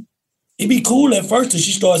the month. It'd be cool at first till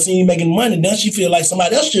she starts seeing you making money. Then she feel like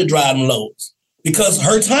somebody else should drive them loads because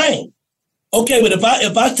her time. Okay, but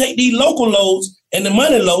if I take these local loads and the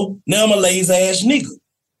money low, now I'm a lazy ass nigga.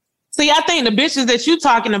 See, I think the bitches that you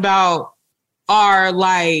talking about are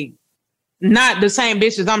like not the same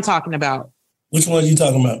bitches I'm talking about. Which ones you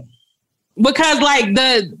talking about? Because like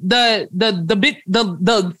the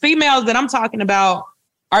females that I'm talking about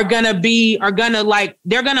are gonna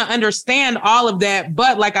understand all of that.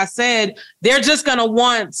 But like I said, they're just gonna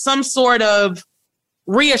want some sort of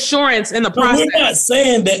reassurance in the process. We're not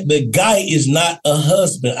saying that the guy is not a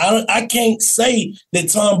husband. I can't say that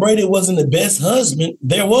Tom Brady wasn't the best husband.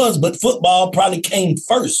 There was, but football probably came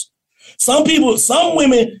first. Some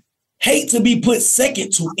women hate to be put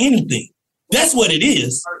second to anything. That's what it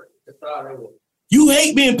is. You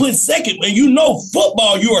hate being put second, and you know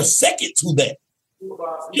football, you are second to that. You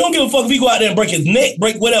don't give a fuck if he go out there and break his neck,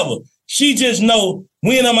 break whatever. She just know,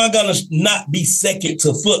 when am I gonna not be second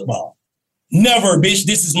to football? Never, bitch.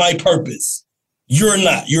 This is my purpose. You're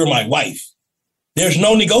not. You're my wife. There's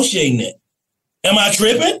no negotiating that. Am I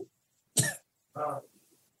tripping?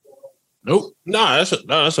 Nope. No,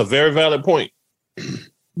 that's a very valid point.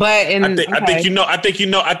 But I think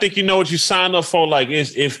you know what you signed up for. Like,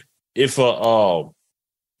 if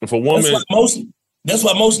If a woman, that's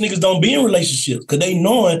why most niggas don't be in relationships, because they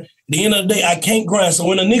knowing at the end of the day I can't grind. So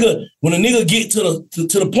when a nigga get to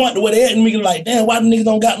the point where they at and me like, damn, why the niggas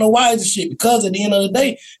don't got no wives and shit? Because at the end of the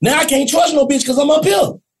day, now I can't trust no bitch because I'm up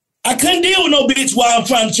here. I couldn't deal with no bitch while I'm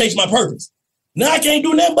trying to chase my purpose. Now I can't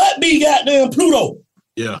do nothing but be goddamn Pluto.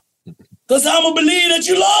 Yeah. Because I'm going to believe that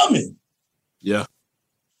you love me. Yeah.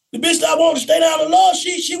 The bitch that want to stay down in love,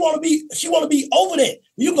 she want to be over that.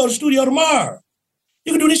 You can go to the studio tomorrow.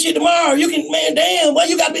 You can do this shit tomorrow. You can, man, damn, why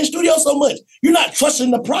you got to be in the studio so much? You're not trusting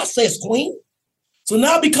the process, queen. So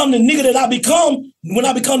now I become the nigga that I become. When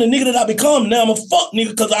I become the nigga that I become, now I'm a fuck nigga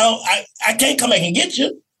because I can't come back and get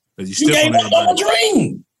you. You gave up on a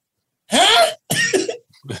dream. Huh?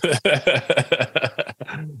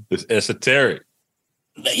 It's esoteric.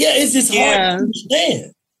 Yeah, it's just hard to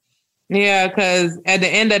understand. Yeah, because at the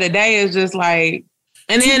end of the day, it's just like,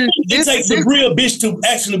 and then it takes a real bitch to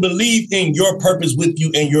actually believe in your purpose with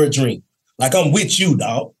you and your dream. Like, I'm with you,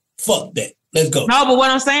 dog. Fuck that. Let's go. No, but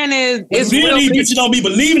what I'm saying is, it's real. These bitches don't be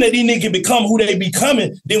believing that these niggas can become who they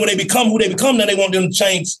becoming. Then when they become who they become, then they want them to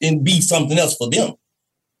change and be something else for them.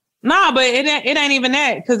 Nah, but it ain't even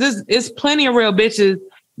that, because it's plenty of real bitches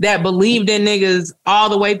that believed in niggas all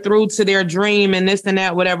the way through to their dream and this and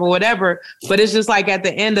that, whatever. But it's just like at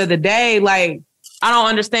the end of the day, like, I don't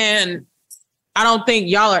understand. I don't think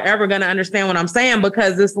y'all are ever going to understand what I'm saying,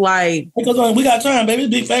 because it's like... Because we got time, baby.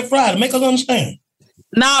 It's Big Fat Friday. Make us understand.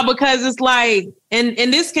 Nah, because it's like... And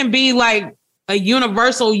this can be like a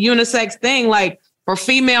universal unisex thing, like for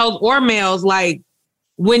females or males. Like,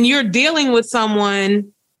 when you're dealing with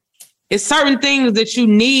someone, it's certain things that you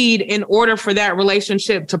need in order for that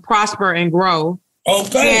relationship to prosper and grow.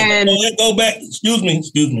 Okay. And so that go back... Excuse me.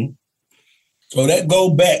 So that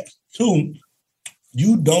go back to...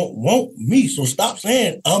 You don't want me, so stop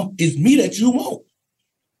saying it's me that you want.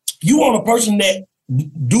 You want a person that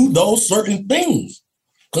do those certain things.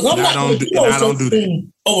 Because I'm not going to do those things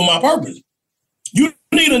over my purpose. You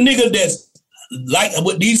need a nigga that's like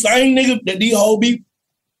what these same niggas that these hoes be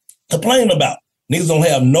complaining about. Niggas don't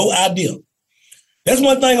have no idea. That's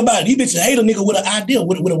one thing about it. These bitches hate a nigga with an idea,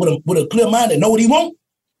 with a clear mind that know what he want.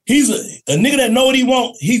 He's a nigga that know what he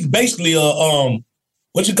want. He's basically a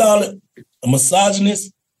what you call it? A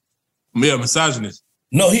misogynist? Yeah, misogynist.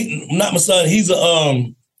 No, he not misogynist. He's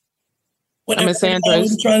a what am I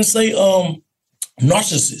trying to say?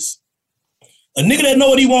 Narcissist. A nigga that know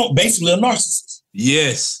what he want, basically a narcissist.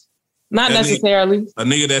 Yes. Not that necessarily. A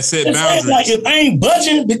nigga that set boundaries. Like, if I ain't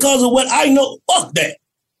budging because of what I know, fuck that.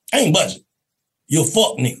 I ain't budging. You're a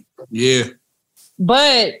fuck nigga. Yeah.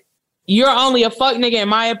 But you're only a fuck nigga, in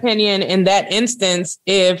my opinion, in that instance,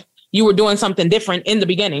 if you were doing something different in the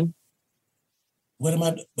beginning. What am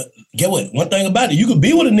I? But get what? One thing about it, you could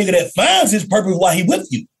be with a nigga that finds his purpose while he with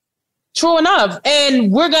you. True enough.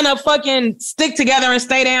 And we're going to fucking stick together and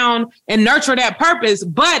stay down and nurture that purpose.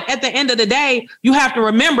 But at the end of the day, you have to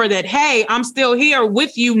remember that, hey, I'm still here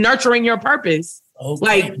with you nurturing your purpose. Okay.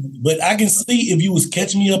 Like, but I can see if you was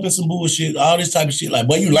catching me up in some bullshit, all this type of shit, like,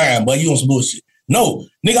 boy, you lying, boy, you on some bullshit. No,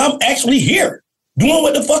 nigga, I'm actually here doing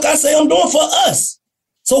what the fuck I say I'm doing for us.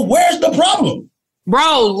 So where's the problem?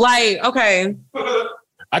 Bro, like, okay.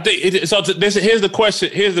 I think here's the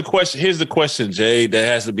question, Jay, that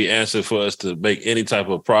has to be answered for us to make any type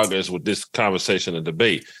of progress with this conversation and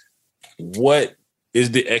debate. What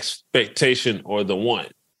is the expectation or the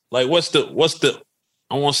want? Like, what's the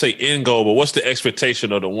I won't say end goal, but what's the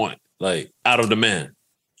expectation or the want? Like, out of the man.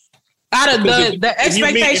 Out of the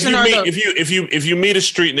expectation if you meet a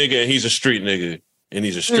street nigga and he's a street nigga and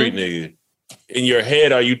he's a street nigga, in your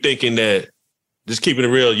head, are you thinking that, just keeping it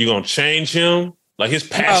real, you're gonna change him? Like, his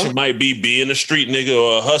passion might be being a street nigga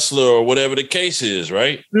or a hustler or whatever the case is,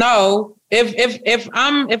 right? No. If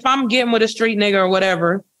I'm getting with a street nigga or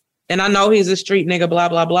whatever, and I know he's a street nigga, blah,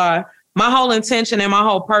 blah, blah, my whole intention and my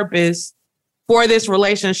whole purpose for this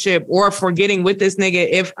relationship or for getting with this nigga,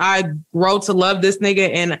 if I grow to love this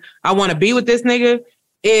nigga and I want to be with this nigga,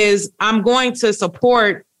 is I'm going to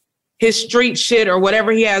support his street shit or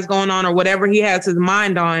whatever he has going on or whatever he has his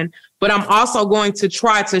mind on. But I'm also going to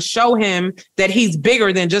try to show him that he's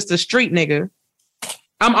bigger than just a street nigga.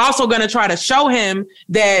 I'm also going to try to show him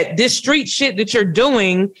that this street shit that you're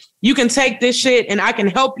doing, you can take this shit and I can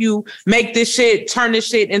help you make this shit, turn this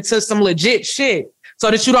shit into some legit shit so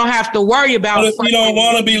that you don't have to worry about. What if you don't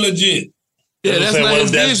want to be legit? Yeah, that's not his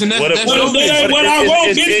vision. That's what I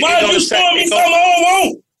want, bitch. Why are you showing me something I don't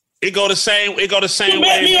want? It go the same way.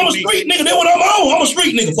 Me on the street, nigga. That's what I'm on. I'm a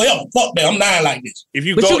street nigga forever. Fuck that. I'm dying like this. But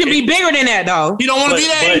you can be bigger than that, though. You don't want to be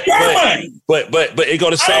that. But it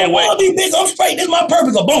go the same way. I don't want to be big. I'm straight. This is my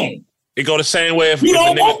purpose. A boom. It go the same way if you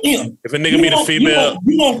don't a want him. If a nigga meet a female.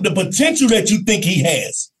 You want the potential that you think he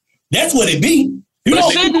has. That's what it be.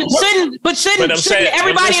 Shouldn't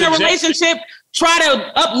everybody in a relationship try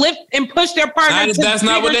to uplift and push their partner? That's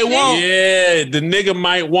not what they want. Yeah, the nigga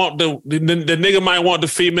might want the nigga might want the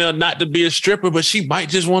female not to be a stripper, but she might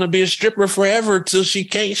just want to be a stripper forever till she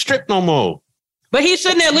can't strip no more. But he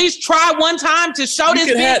shouldn't at least try one time to show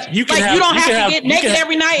this bitch. You don't have to get naked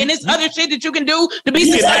every night and this other shit that you can do to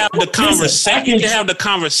be successful. You can have the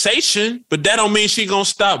conversation, but that don't mean she gonna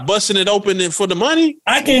stop busting it open for the money.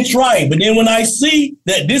 I can try, but then when I see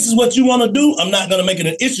that this is what you want to do, I'm not gonna make it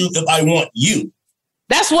an issue if I want you.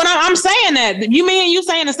 That's what I'm saying. That you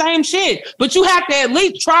saying the same shit, but you have to at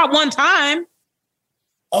least try one time.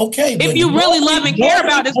 Okay, if you really love and care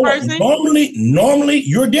about this person. Normally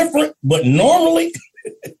you're different, but normally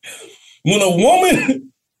when a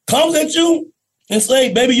woman comes at you and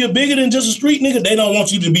say, baby, you're bigger than just a street nigga, they don't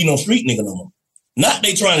want you to be no street nigga no more. Not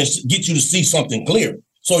they trying to get you to see something clear.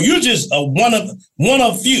 So you're just one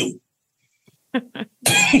of few.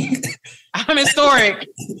 I'm historic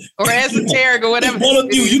or esoteric or whatever. One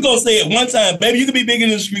of you. You gonna say it one time, baby, you can be bigger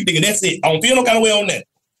than a street nigga. That's it. I don't feel no kind of way on that.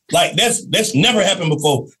 Like that's never happened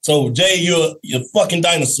before. So Jay, you're a fucking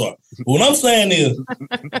dinosaur. What I'm saying is,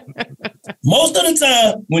 most of the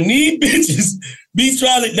time when these bitches be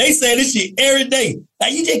trying to, they say this shit every day.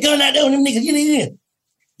 Like you just going out there on them niggas.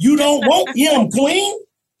 You don't want him, queen.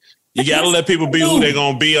 You gotta let people be who they're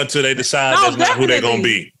gonna be until they decide that's not who they're gonna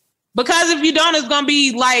be. Because if you don't, it's gonna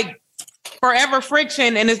be like forever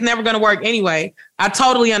friction and it's never gonna work anyway. I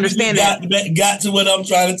totally understand that. Got to what I'm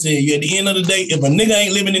trying to tell you. At the end of the day, if a nigga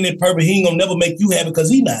ain't living in that purpose, he ain't gonna never make you happy because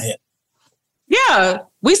he not happy. Yeah,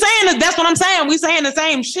 we saying that's what I'm saying. We saying the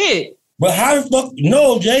same shit. But how the fuck?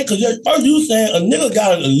 No, Jay, because first you saying a nigga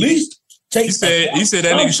got to at least take. You said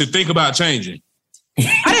that nigga should think about changing.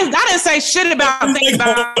 I didn't say shit about thinking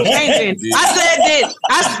about changing. I said that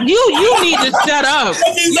you need to shut up.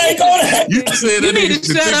 You said you need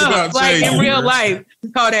to shut up, like in real life.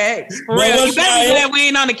 Kodak, for real. You better be glad we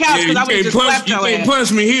ain't on the couch because I would just slapped your ass. You can't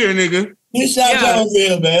punch me here, nigga. You shot down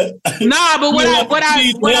real bad. Nah, but what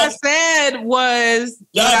I said was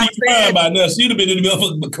y'all be crying about that. She'd have been in the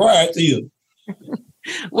middle of crying to you.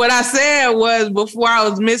 What I said was before I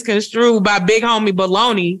was misconstrued by big homie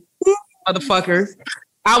baloney. Motherfuckers.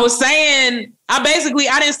 I was saying, I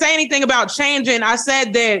didn't say anything about changing. I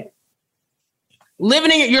said that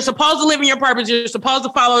you're supposed to live in your purpose. You're supposed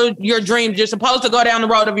to follow your dreams. You're supposed to go down the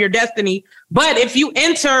road of your destiny. But if you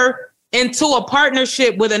enter into a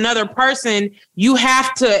partnership with another person, you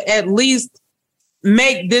have to at least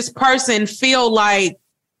make this person feel like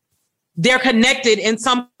they're connected in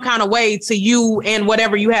some kind of way to you and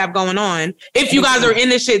whatever you have going on. If you guys are in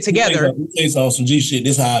this shit together. It's on some G shit.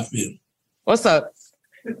 This is how I feel. What's up?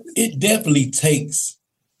 It definitely takes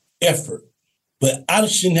effort, but I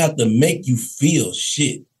shouldn't have to make you feel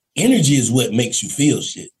shit. Energy is what makes you feel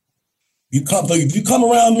shit. If you come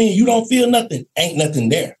around me and you don't feel nothing, ain't nothing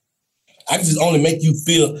there. I can just only make you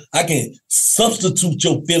feel, I can substitute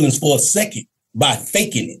your feelings for a second by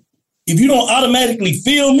faking it. If you don't automatically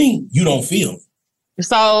feel me, you don't feel me.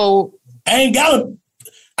 So I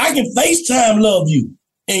can FaceTime love you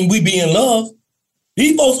and we be in love.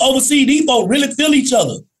 These folks overseas, these folks really feel each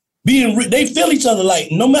other. They feel each other like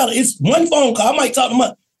no matter, it's one phone call. I might talk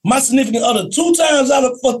to my significant other 2 times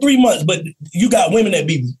for 3 months, but you got women that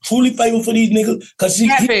be truly faithful for these niggas.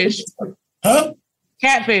 Catfish. Huh?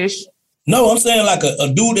 Catfish. No, I'm saying like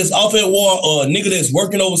a dude that's off at war or a nigga that's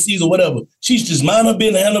working overseas or whatever. She's just mind her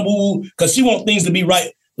business, handle because she wants things to be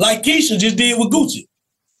right. Like Keisha just did with Gucci.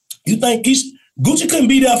 You think Gucci couldn't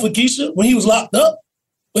be there for Keisha when he was locked up?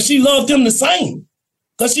 But she loved him the same.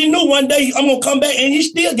 Because she knew one day I'm going to come back and he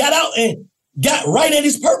still got out and got right at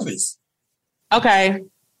his purpose. Okay.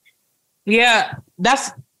 Yeah,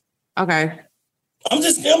 that's okay. I'm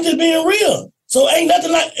just being real. So ain't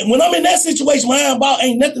nothing like, when I'm in that situation,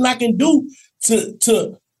 ain't nothing I can do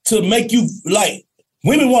to make you like,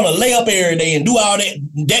 women want to lay up every day and do all that.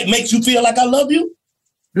 That makes you feel like I love you?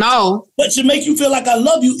 No. What should make you feel like I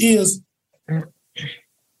love you is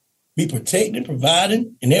be protecting,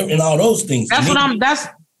 providing, and all those things. That's all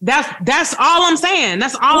I'm saying.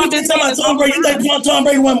 That's all I've been saying. Tom Brady, you think Tom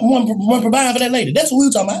Brady want providing for that lady? That's what we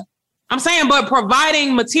were talking about. I'm saying, but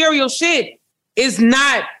providing material shit does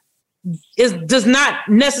not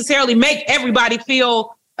necessarily make everybody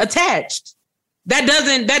feel attached. That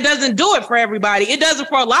doesn't do it for everybody. It does it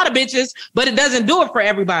for a lot of bitches, but it doesn't do it for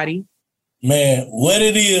everybody. Man, what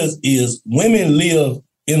it is women live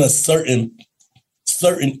in a certain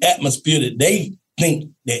atmosphere that they think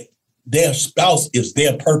that their spouse is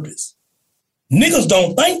their purpose. Niggas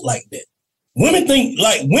don't think like that. Women think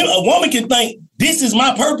like a woman can think, this is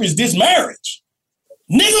my purpose, this marriage.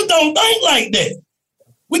 Niggas don't think like that.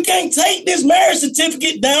 We can't take this marriage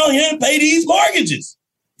certificate down here and pay these mortgages.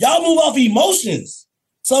 Y'all move off emotions.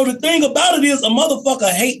 So the thing about it is a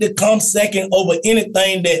motherfucker hate to come second over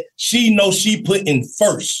anything that she knows she put in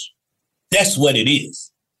first. That's what it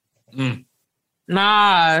is.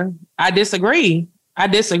 Nah, I disagree.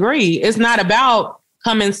 It's not about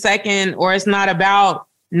coming second, or it's not about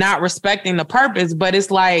not respecting the purpose, but it's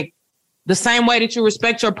like the same way that you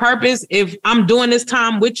respect your purpose. If I'm doing this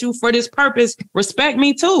time with you for this purpose, respect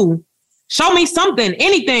me too. Show me something,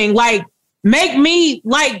 anything, like make me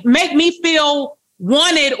feel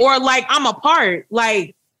wanted or like I'm a part.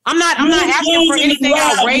 Like I'm not asking for anything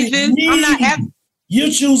outrageous. I'm not asking.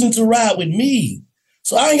 You're choosing to ride with me.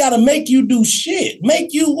 So I ain't got to make you do shit.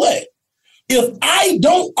 Make you what? If I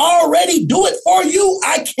don't already do it for you,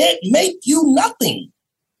 I can't make you nothing.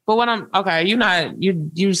 But what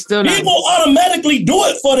you still not. People automatically do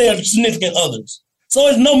it for their significant others. So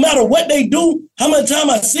it's no matter what they do, how much time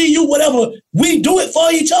I see you, whatever, we do it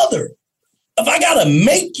for each other. If I got to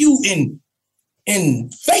make you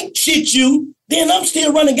and fake shit you, then I'm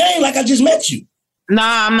still running game like I just met you.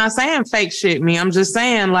 Nah, I'm not saying fake shit me. I'm just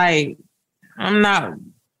saying like, I'm not,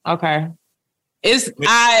 okay.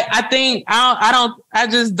 I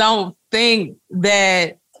just don't think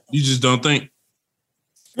that. You just don't think?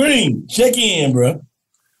 Scream, check in, bro.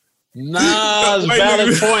 Nah, it's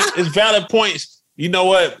valid point. It's valid points. You know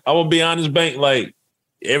what? I'm gonna be honest, Bank. Like,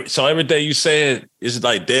 so everything you saying is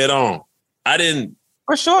like dead on. I didn't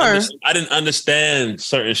understand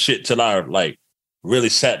certain shit till I like really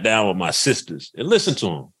sat down with my sisters and listened to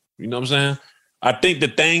them. You know what I'm saying? I think the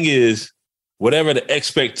thing is, whatever the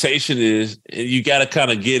expectation is, you got to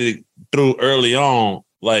kind of get it through early on.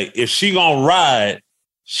 Like, if she gonna ride,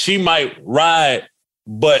 she might ride,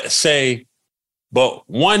 but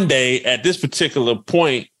one day at this particular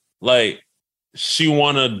point, like, she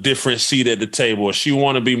want a different seat at the table, or she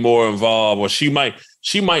want to be more involved, or she might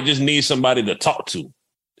just need somebody to talk to.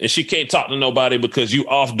 And she can't talk to nobody because you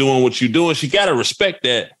off doing what you doing. She got to respect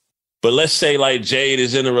that. But let's say like Jade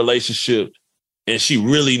is in a relationship and she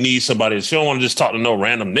really needs somebody. She don't want to just talk to no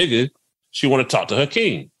random nigga. She want to talk to her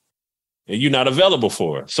king. And you're not available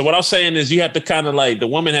for her. So what I'm saying is you have to kind of like, the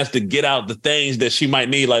woman has to get out the things that she might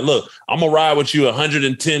need. Like, look, I'm going to ride with you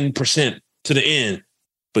 110% to the end.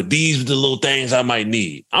 But these are the little things I might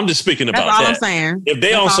need. I'm just speaking about that. That's all I'm saying. If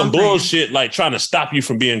they on some bullshit, like trying to stop you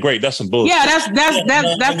from being great, that's some bullshit. Yeah,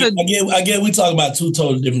 I get we talk about two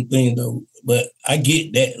totally different things though. But I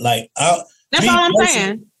get that. Like, that's all I'm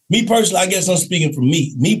saying. Me personally, I guess I'm speaking for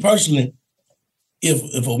me. Me personally,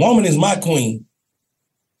 if a woman is my queen,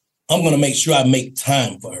 I'm gonna make sure I make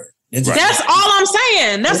time for her. That's all I'm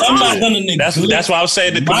saying. That's why I was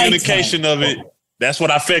saying the communication of it. That's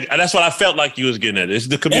what I felt like you was getting at. It's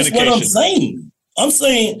the communication. That's what I'm saying. I'm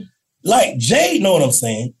saying, like, Jade know what I'm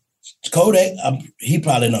saying. Kodak, he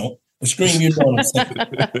probably don't. But Scream, you know what I'm saying.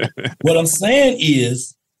 What I'm saying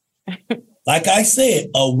is, like I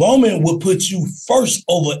said, a woman will put you first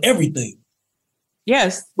over everything.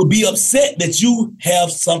 Yes. Would be upset that you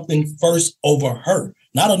have something first over her.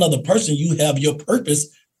 Not another person. You have your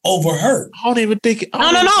purpose over her. I don't even think.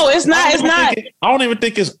 No, it's not. It's not. I don't even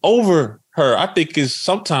think it's over her. I think it's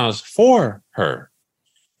sometimes for her.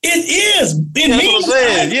 It is. That's what I'm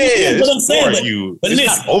saying. Yeah, what I'm saying. For you. But it's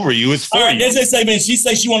not over you. It's for you. They say, man, she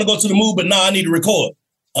say she want to go to the move, but now I need to record.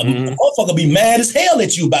 A motherfucker be mad as hell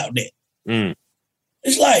at you about that.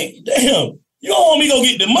 It's like, damn, you don't want me to go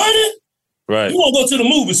get the money? Right. You want to go to the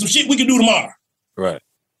movie, some shit we can do tomorrow. Right.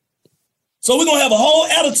 So we're going to have a whole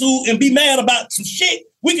attitude and be mad about some shit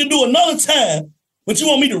we can do another time, but you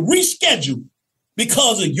want me to reschedule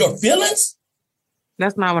because of your feelings?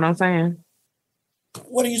 That's not what I'm saying.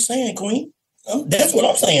 What are you saying, Queen? That's what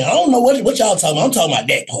I'm saying. I don't know what y'all talking about. I'm talking about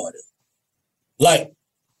that part. Like,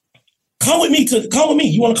 come with me.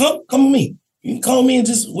 You want to come? Come with me. You can call me and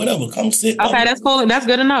just whatever. Come sit. Okay, that's cool. That's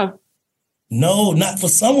good enough. No, not for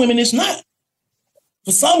some women. It's not.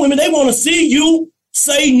 For some women, they want to see you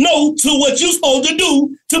say no to what you're supposed to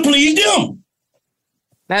do to please them.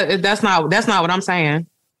 That's not what I'm saying.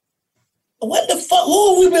 What the fuck?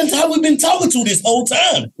 Who have we been talking to this whole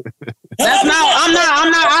time? I'm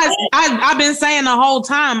not. I've been saying the whole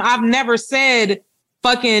time. I've never said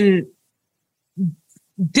fucking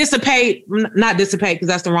dissipate. Not dissipate because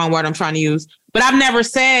that's the wrong word I'm trying to use. But I've never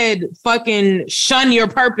said fucking shun your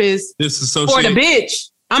purpose for the bitch.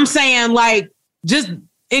 I'm saying like just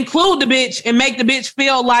include the bitch and make the bitch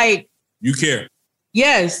feel like you care.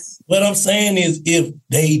 Yes. What I'm saying is, if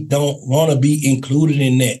they don't want to be included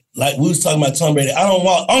in that, like we was talking about Tom Brady, I don't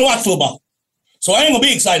watch football, so I ain't gonna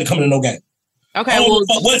be excited coming to no game. Okay,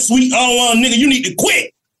 what sweet? I don't want nigga. You need to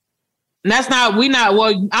quit. That's not.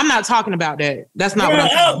 I'm not talking about that. That's not what I'm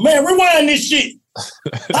saying. Man, rewind this shit.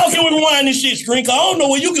 How can we rewind this shit, Screen? I don't know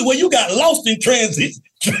where you got lost in transit.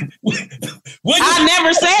 I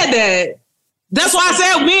never said that. That's why I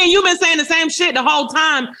said me and you been saying the same shit the whole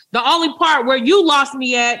time. The only part where you lost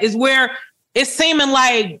me at is where it's seeming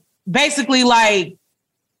like basically like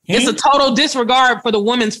it's a total disregard for the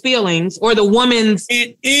woman's feelings or the woman's.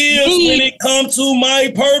 It is when it comes to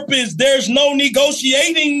my purpose. There's no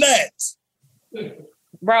negotiating that.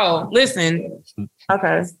 Bro, listen.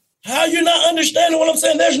 Okay. How you not understanding what I'm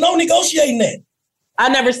saying? There's no negotiating that. I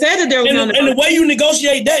never said that there was no negotiating. And the way you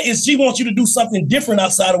negotiate that is she wants you to do something different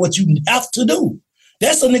outside of what you have to do.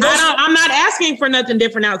 That's a negotiation. I'm not asking for nothing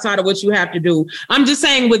different outside of what you have to do. I'm just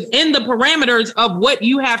saying within the parameters of what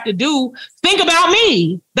you have to do, think about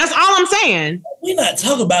me. That's all I'm saying. We're not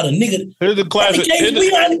talking about a nigga. Here's the classic.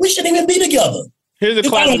 We shouldn't even be together. Here's the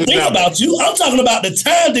classic. I don't think about you. I'm talking about the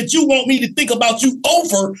time that you want me to think about you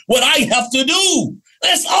over what I have to do.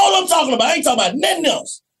 That's all I'm talking about. I ain't talking about nothing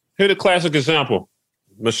else. Here's a classic example.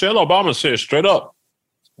 Michelle Obama said straight up,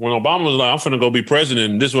 when Obama was like, I'm finna go be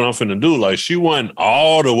president and this is what I'm finna do, like she wasn't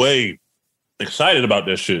all the way excited about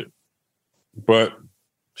that shit. But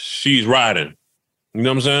she's riding. You know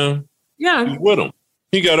what I'm saying? Yeah. She's with him.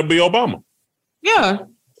 He gotta be Obama. Yeah.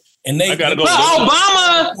 And they gotta go.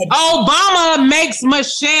 But Obama makes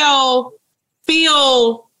Michelle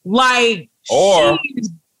feel like she's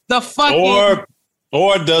the fucking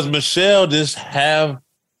or does Michelle just have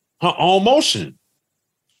her own motion?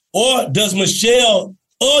 Or does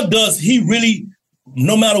he really,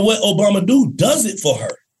 no matter what Obama do, does it for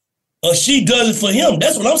her? Or she does it for him?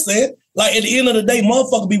 That's what I'm saying. Like, at the end of the day,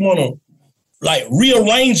 motherfucker be want to, like,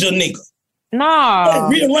 rearrange a nigga. Nah.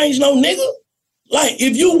 Like, rearrange no nigga? Like,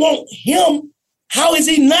 if you want him, how is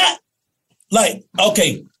he not? Like,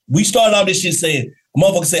 okay, we started off this shit saying,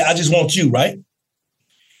 motherfucker say, I just want you, right?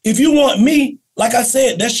 If you want me, like I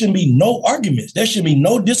said, there shouldn't be no arguments. There should be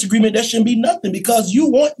no disagreement. There shouldn't be nothing because you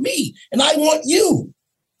want me and I want you.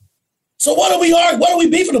 So what are we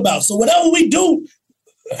beefing about? So whatever we do,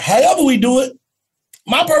 however we do it,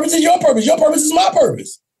 my purpose is your purpose. Your purpose is my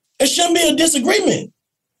purpose. It shouldn't be a disagreement.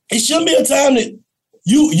 It shouldn't be a time that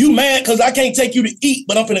you mad because I can't take you to eat,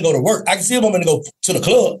 but I'm finna go to work. I can see if I'm finna go to the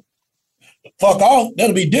club. Fuck off.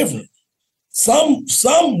 That'll be different. Some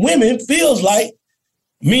women feels like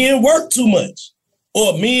men work too much,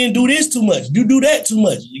 or men do this too much, you do that too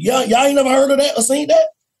much. Y'all ain't never heard of that or seen that?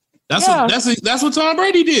 That's what Tom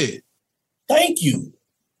Brady did. Thank you.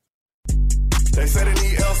 They say they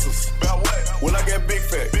need answers. About what? When I get big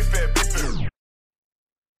fat.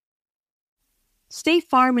 State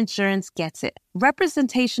Farm Insurance gets it.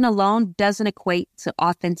 Representation alone doesn't equate to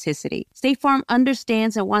authenticity. State Farm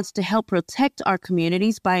understands and wants to help protect our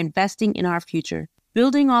communities by investing in our future.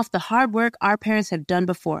 Building off the hard work our parents have done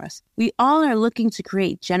before us, we all are looking to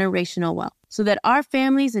create generational wealth so that our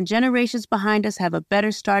families and generations behind us have a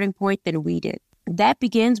better starting point than we did. That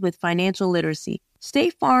begins with financial literacy.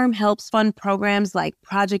 State Farm helps fund programs like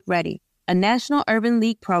Project Ready, a National Urban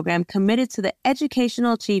League program committed to the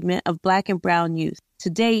educational achievement of Black and Brown youth. To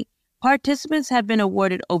date, participants have been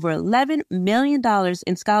awarded over $11 million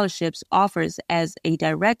in scholarships offers as a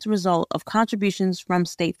direct result of contributions from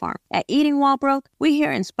State Farm. At Eating While Broke, we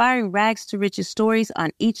hear inspiring rags to riches stories on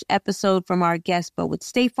each episode from our guests, but with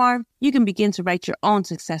State Farm, you can begin to write your own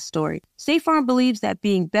success story. State Farm believes that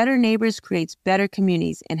being better neighbors creates better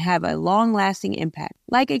communities and have a long-lasting impact.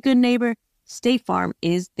 Like a good neighbor, State Farm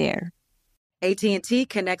is there. AT&T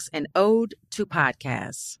connects an ode to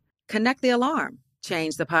podcasts. Connect the alarm.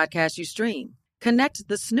 Change the podcast you stream. Connect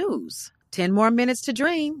the snooze. 10 more minutes to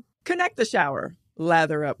dream. Connect the shower.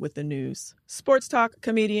 Lather up with the news. Sports talk,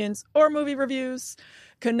 comedians, or movie reviews.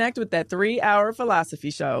 Connect with that 3-hour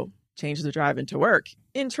philosophy show. Change the drive into work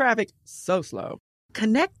in traffic so slow.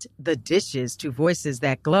 Connect the dishes to voices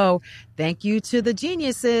that glow. Thank you to the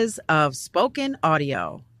geniuses of spoken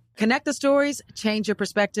audio. Connect the stories, change your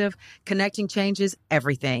perspective. Connecting changes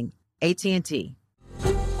everything. AT&T.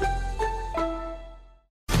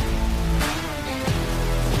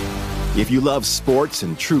 If you love sports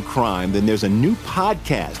and true crime, then there's a new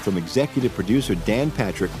podcast from executive producer Dan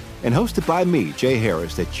Patrick and hosted by me, Jay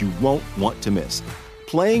Harris, that you won't want to miss.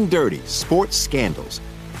 Playing Dirty: Sports Scandals.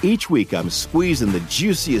 Each week, I'm squeezing the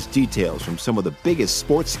juiciest details from some of the biggest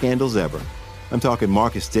sports scandals ever. I'm talking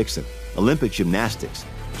Marcus Dixon, Olympic gymnastics,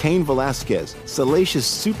 Cain Velasquez, salacious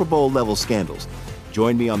Super Bowl-level scandals.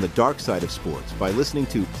 Join me on the dark side of sports by listening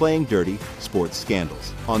to Playing Dirty Sports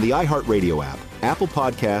Scandals on the iHeartRadio app, Apple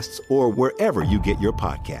Podcasts, or wherever you get your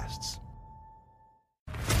podcasts.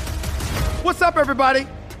 What's up, everybody?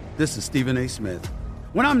 This is Stephen A. Smith.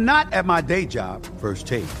 When I'm not at my day job, First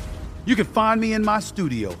Take, you can find me in my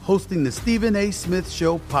studio hosting the Stephen A. Smith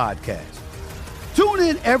Show podcast. Tune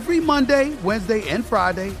in every Monday, Wednesday, and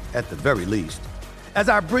Friday, at the very least, as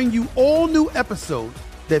I bring you all new episodes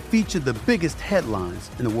that feature the biggest headlines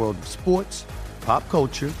in the world of sports, pop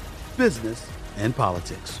culture, business, and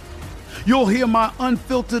politics. You'll hear my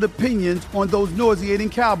unfiltered opinions on those nauseating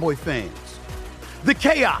Cowboy fans, the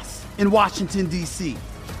chaos in Washington, D.C.,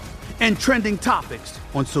 and trending topics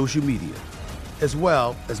on social media, as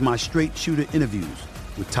well as my straight shooter interviews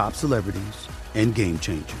with top celebrities and game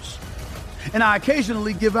changers. And I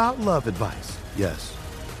occasionally give out love advice. Yes,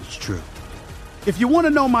 it's true. If you want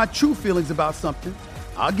to know my true feelings about something,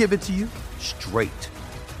 I'll give it to you straight.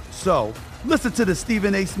 So, listen to the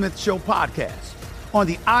Stephen A. Smith Show podcast on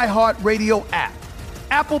the iHeartRadio app,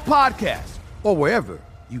 Apple Podcasts, or wherever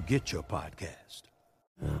you get your podcast.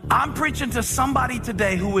 I'm preaching to somebody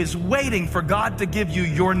today who is waiting for God to give you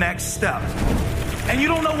your next step. And you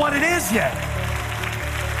don't know what it is yet.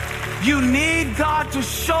 You need God to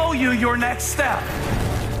show you your next step.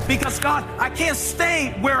 Because God, I can't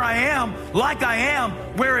stay where I am, like I am,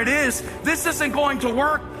 where it is. This isn't going to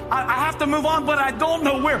work. I have to move on, but I don't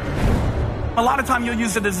know where. A lot of time you'll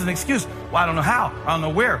use it as an excuse. Well, I don't know how. I don't know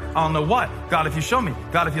where. I don't know what. God, if you show me.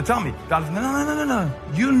 God, if you tell me. God, if... No.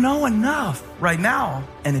 You know enough right now.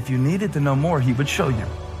 And if you needed to know more, he would show you.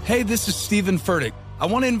 Hey, this is Stephen Furtick. I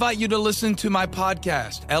want to invite you to listen to my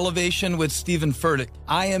podcast, Elevation with Stephen Furtick.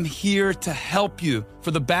 I am here to help you for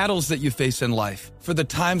the battles that you face in life, for the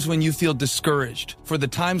times when you feel discouraged, for the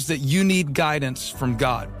times that you need guidance from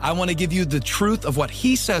God. I want to give you the truth of what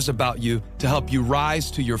he says about you to help you rise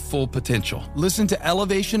to your full potential. Listen to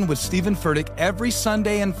Elevation with Stephen Furtick every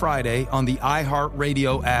Sunday and Friday on the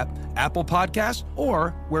iHeartRadio app, Apple Podcasts,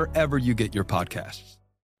 or wherever you get your podcasts.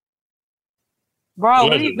 Bro,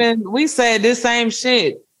 we said this same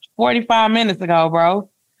shit 45 minutes ago, bro.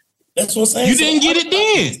 That's what I'm saying. You didn't get it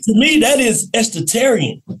then. To me, that is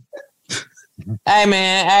esoteric. Hey,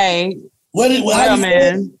 man. Hey. How you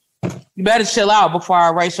man? You better chill out before I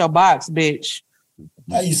erase your box, bitch.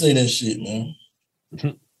 How you say that shit, man?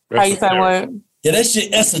 How you say what? Yeah, that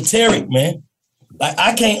shit esoteric, man. Like,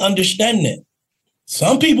 I can't understand that.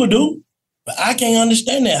 Some people do, but I can't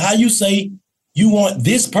understand that. How you say you want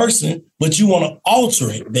this person, but you want to alter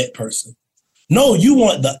that person. No, you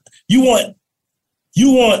want the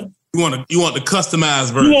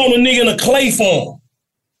customized version. You want a nigga in a clay form.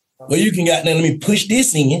 Well, you can let me push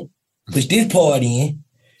this in, push this part in,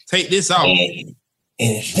 take this out,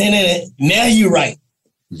 and send it. Now you're right.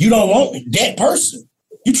 You don't want that person.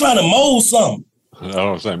 You trying to mold something. I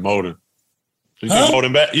don't say molding. You think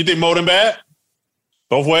molding bad? You think molding bad?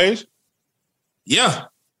 Both ways? Yeah.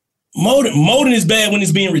 Molding is bad when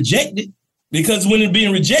it's being rejected, because when it's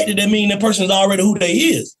being rejected, that means that person's already who they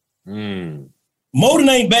is. Molding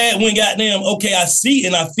ain't bad when goddamn, okay, I see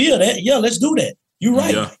and I feel that. Yeah, let's do that. You're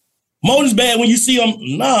right. Yeah. Molding's bad when you see them,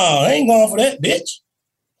 nah, I ain't going for that, bitch.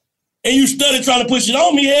 And you study trying to push it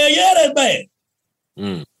on me, hell yeah, that's bad.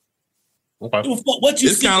 Okay. What you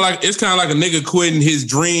it's kind of like a nigga quitting his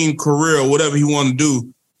dream career or whatever he want to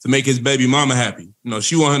do to make his baby mama happy. You know,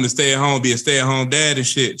 she want him to stay at home, be a stay-at-home dad and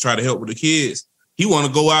shit, try to help with the kids. He want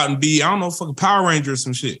to go out and be, I don't know, fucking Power Ranger or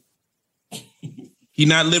some shit. He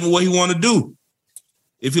not living what he want to do.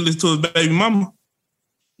 If he listen to his baby mama.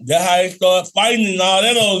 That's how they start fighting and all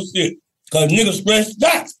that old shit. Because niggas stressed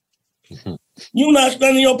out. You not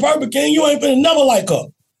spending your purpose, King. You ain't finna never like her.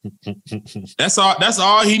 That's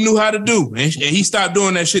all he knew how to do. And he stopped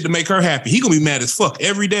doing that shit to make her happy. He gonna be mad as fuck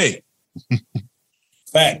every day.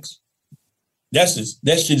 Facts. That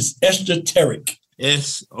shit is esoteric.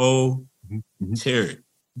 Esoteric.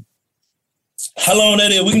 How long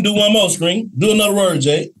that is? We can do one more screen. Do another word,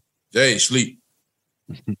 Jay. Jay, sleep.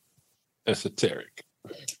 Esoteric.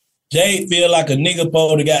 Jay feel like a nigga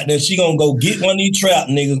pole to goddamn. She gonna go get one of these trap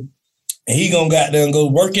niggas, and he gonna goddamn go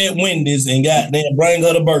work at Wendy's and goddamn bring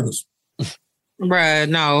her the burgers. Bruh,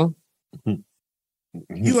 no.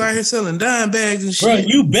 You out here selling dime bags and shit. Bro,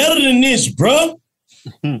 you better than this, bro.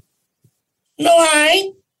 No, I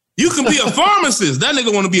ain't. You can be a pharmacist. That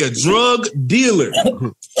nigga want to be a drug dealer.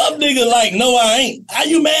 Some nigga like, no, I ain't. How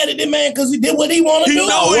you mad at this man because he did what he want to do?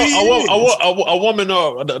 A woman,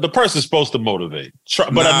 the person's supposed to motivate,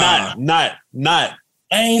 but not.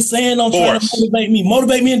 I ain't saying don't try to motivate me.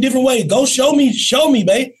 Motivate me in different ways. Go show me,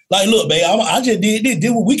 babe. Like, look, babe, I just did this.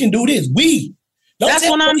 Did what we can do this. That's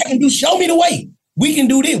what I can do. Show me the way. We can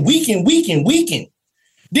do this. We can.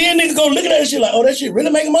 Then niggas go look at that shit like, oh, that shit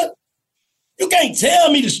really making money? You can't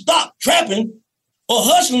tell me to stop trapping or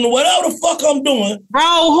hustling or whatever the fuck I'm doing.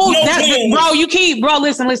 Bro,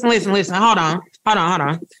 listen. Hold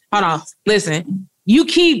on. Listen. You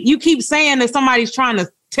keep saying that somebody's trying to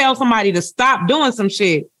tell somebody to stop doing some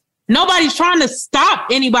shit. Nobody's trying to stop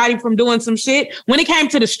anybody from doing some shit. When it came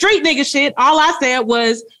to the street nigga shit, all I said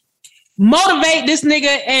was motivate this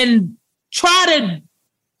nigga and try to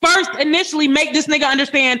first initially make this nigga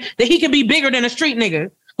understand that he can be bigger than a street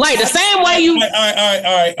nigga. Like the same way you... All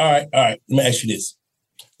right. Let me ask you this.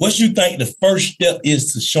 What you think the first step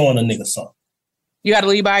is to showing a nigga something? You got to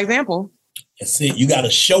lead by example. That's it. You got to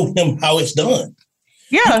show him how it's done.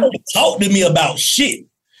 Yeah. You don't talk to me about shit.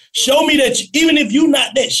 Show me that, even if you're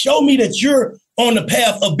not that, show me that you're on the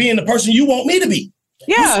path of being the person you want me to be.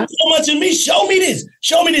 Yeah. You see so much in me. Show me this.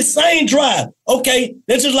 Show me this same drive. Okay,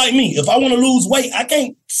 that's just like me. If I want to lose weight, I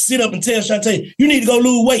can't sit up and tell Shantae, you need to go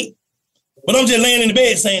lose weight. But I'm just laying in the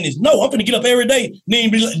bed saying this. No, I'm going to get up every day. Then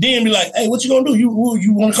be like, hey, what you going to do? You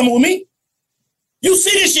want to come with me? You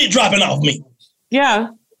see this shit dropping off me. Yeah.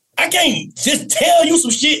 I can't just tell you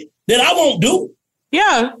some shit that I won't do.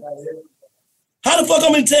 Yeah. How the fuck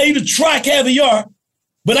I'm going to tell you to try caviar,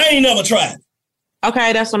 but I ain't never tried?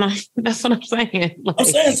 Okay, that's what I'm saying. Like, I'm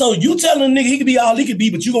saying, so you telling a nigga he could be all he could be,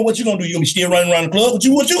 but what you gonna do? You gonna be still running around the club? What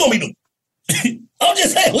you gonna be doing? I'm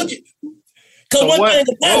just saying, because so one thing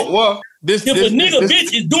about if a nigga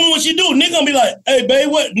bitch is doing what she do, nigga gonna be like, hey, babe,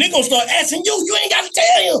 what? Nigga gonna start asking you. You ain't got to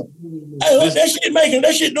tell him. Hey, what that shit making?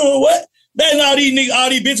 That shit doing what? That's all these niggas, all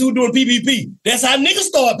these bitches who doing PPP. That's how niggas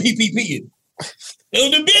start PPPing. It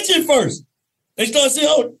was the bitches first. They start saying,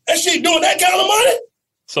 oh, that shit doing that kind of money?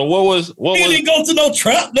 So what didn't go to no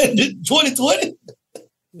trap in 2020?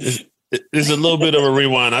 It's a little bit of a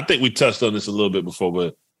rewind. I think we touched on this a little bit before,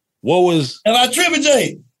 but what was... Am I tripping,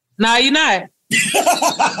 Jay? No, you're not.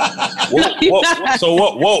 So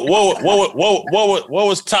what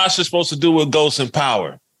was Tasha supposed to do with Ghost and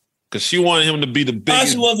Power? Because she wanted him to be the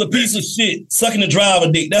biggest... Tasha was a piece of shit, sucking the driver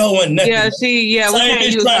dick. That whole wasn't nothing. We can't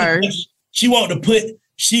use her. She wanted to put...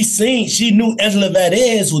 She knew Angela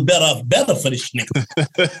Valdez was better for this nigga.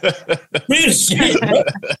 Real shit, bro.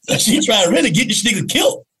 She tried to really get this nigga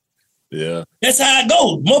killed. Yeah. That's how it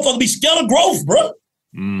goes. Motherfucker be scared of growth, bro.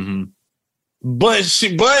 Mm-hmm. But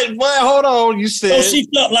hold on. You said... So she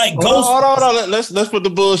felt like Ghost. Hold on. Let's put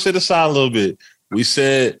the bullshit aside a little bit. We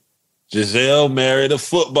said Giselle married a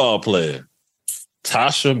football player.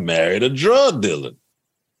 Tasha married a drug dealer.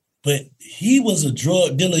 But he was a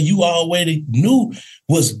drug dealer you already knew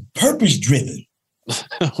was purpose-driven.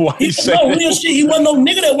 Why you say no real shit. He wasn't no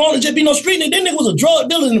nigga that wanted to just be no street nigga. That nigga was a drug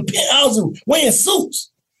dealer in the penthouse and wearing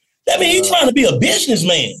suits. That means he's trying to be a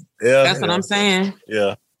businessman. Yeah, that's what I'm saying.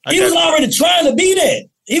 Yeah. He was already trying to be that.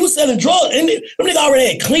 He was selling drugs. And them nigga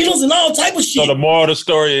already had cleaners and all type of shit. So the moral of the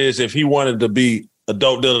story is if he wanted to be a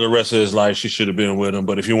dope dealer the rest of his life, she should have been with him.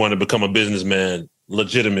 But if he wanted to become a businessman,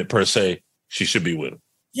 legitimate per se, she should be with him.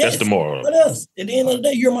 Yes. That's the moral. What else? At the end of the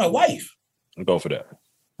day, you're my wife. I'll go for that.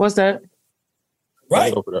 What's that? Right.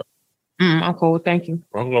 I'll go for that. I'm cool. Thank you.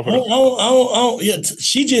 I'll go for that. Yeah,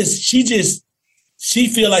 she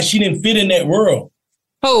feel like she didn't fit in that world.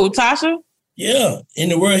 Who, Tasha? Yeah, in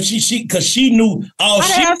the world, because she knew all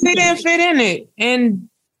she didn't fit in it. And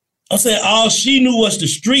I'm saying all she knew was the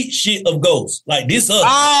street shit of Ghost. Like this us.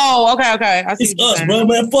 Oh, okay. I see it's us, bro,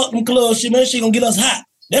 man. Fuck them clubs shit, man. She gonna get us hot.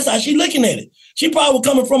 That's how she looking at it. She probably was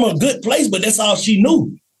coming from a good place, but that's all she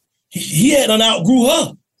knew. He had done outgrew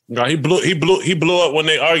her. No, he blew up when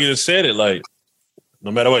they argued and said it. Like,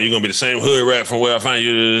 no matter what, you're gonna be the same hood rat from where I find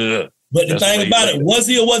you. But the thing about it, was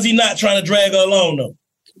he or was he not trying to drag her along though?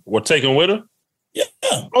 What, taking with her? Yeah.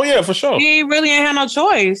 Oh yeah, for sure. He really ain't had no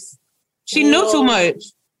choice. She knew too much.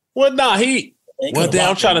 Well, nah,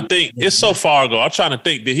 I'm trying to think. It's so far ago. I'm trying to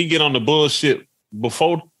think. Did he get on the bullshit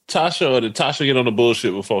before Tasha, or did Tasha get on the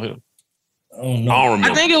bullshit before him? I don't know. I don't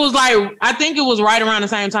remember. I think it was right around the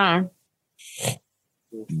same time.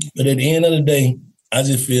 But at the end of the day, I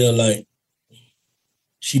just feel like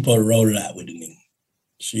she supposed to roll it out with the nigga.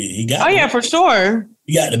 Shit, he got. Oh yeah, for sure.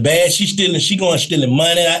 He got the bag. She stealing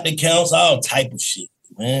money out the accounts, all type of shit.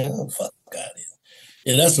 Man, fuck out of here.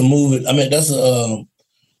 Yeah, that's a movie. I mean, that's a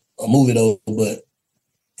movie though. But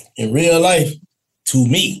in real life, to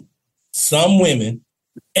me, some women,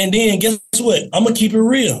 and then guess what? I'm gonna keep it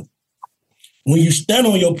real. When you stand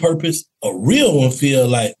on your purpose, a real one feel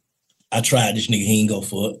like, I tried this nigga, he ain't go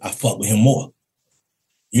for it. I fuck with him more.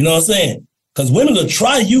 You know what I'm saying? Because women will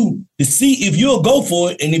try you to see if you'll go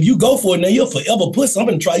for it. And if you go for it, then you'll forever put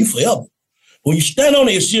something to try you forever. When you stand on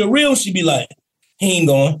it, if she a real, she be like, he ain't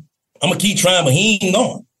going. I'm gonna keep trying, but he ain't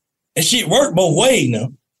going. That shit worked both ways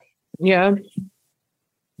now. Yeah.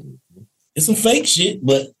 It's some fake shit,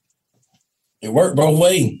 but it worked both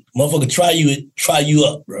ways. Motherfucker try you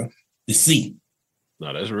up, bro, to see.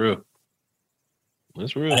 No, that's real.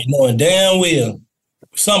 That's real. I knowing damn well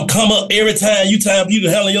something come up every time you time for you to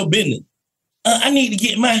handle your business. I need to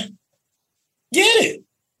get it.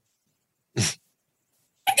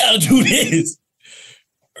 I gotta do this.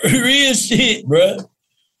 Real shit, bro.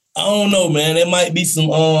 I don't know, man. There might be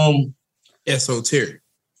some esoteric,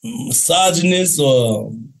 misogynist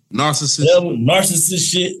or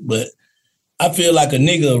narcissist shit, but I feel like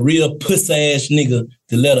a real pussy ass nigga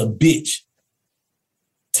to let a bitch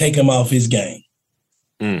take him off his game.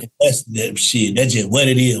 That's that shit. That's just what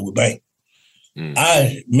it is with Bank.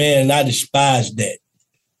 I despise that.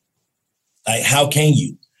 Like, how can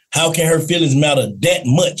you? How can her feelings matter that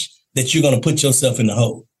much that you're gonna put yourself in the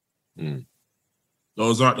hole?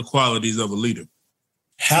 Those aren't the qualities of a leader.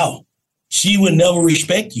 How? She would never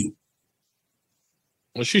respect you.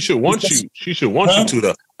 Well, she should want you. She should want you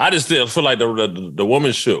to. I just still feel like the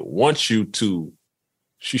woman should want you to.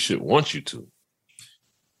 She should want you to.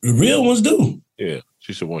 The real ones do. Yeah,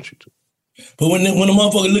 she should want you to. But when a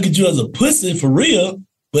motherfucker look at you as a pussy for real,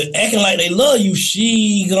 but acting like they love you,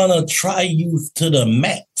 she gonna try you to the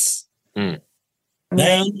max. They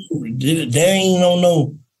ain't on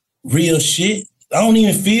no real shit. I don't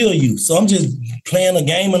even feel you. So I'm just playing a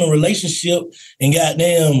game in a relationship and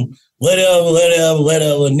goddamn whatever,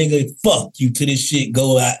 nigga, fuck you till this shit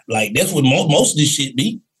go out. Like, that's what most of this shit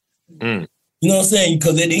be. You know what I'm saying?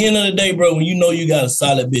 Because at the end of the day, bro, when you know you got a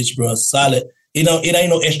solid bitch, bro, solid, it ain't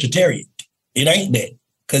no extraterritorial. It ain't that.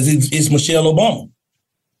 Because it's Michelle Obama.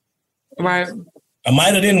 Right. I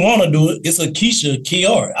might have didn't want to do it. It's a Keisha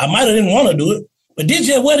Kiara. I might have didn't want to do it, but this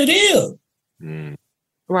just what it is.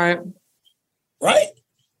 Right. Right?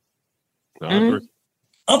 I'm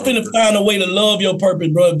finna find a way to love your purpose,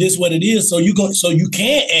 bro. If this what it is, so you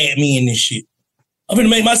can't add me in this shit. I'm finna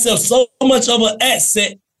make myself so much of an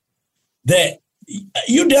asset that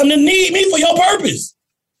you damn near need me for your purpose.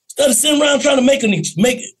 Instead of sitting around trying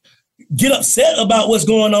to get upset about what's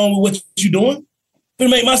going on with what you're doing. I'm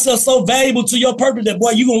finna make myself so valuable to your purpose that,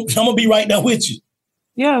 boy, I'm gonna be right there with you.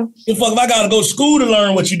 Yeah. If I gotta go to school to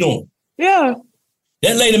learn what you're doing. Yeah.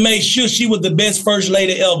 That lady made sure she was the best first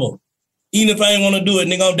lady ever. Even if I ain't want to do it,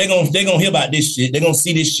 nigga, they gonna hear about this shit. They gonna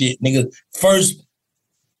see this shit, nigga.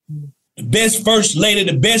 The best first lady,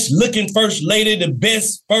 the best looking first lady, the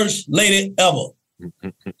best first lady ever.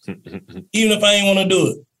 Even if I ain't want to do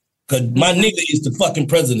it, cause my nigga is the fucking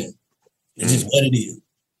president. It's just what it is.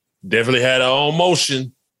 Definitely had her own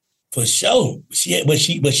motion. For sure. She had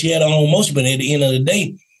her own motion, but at the end of the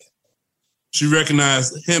day, she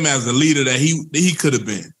recognized him as a leader that he could have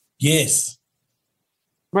been. Yes.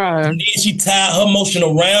 Right. And then she tied her motion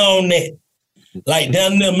around that. Like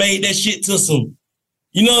down there made that shit to some,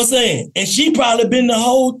 you know what I'm saying? And she probably been the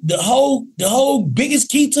whole biggest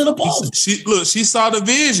key to the ball. She saw the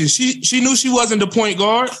vision. She knew she wasn't the point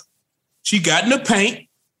guard. She got in the paint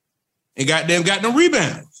and got them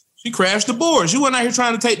rebounds. She crashed the board. She wasn't out here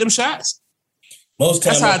trying to take them shots. Most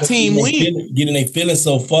times, that's how a team wins. Getting they feeling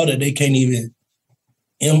so far that they can't even,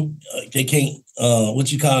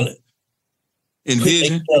 what you call it?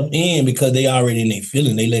 Envision. In because they already in their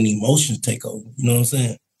feeling. They letting emotions take over. You know what I'm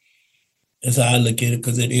saying? That's how I look at it.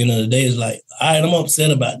 Because at the end of the day, it's like, all right, I'm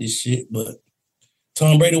upset about this shit, but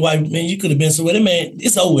Tom Brady wife, man, you could have been somewhere. Man,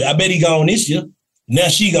 it's over. I bet he gone this year. Now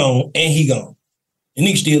she gone and he gone. And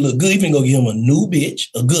nigga still look good. He can go get him a new bitch,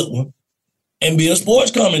 a good one, and be a sports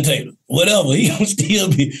commentator. Whatever. He gonna still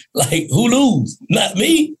be like, who lose? Not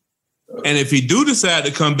me. And if he do decide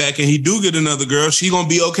to come back and he do get another girl, she gonna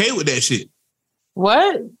be okay with that shit.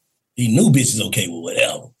 What? The new bitch is okay with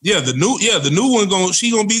whatever. Yeah, the new one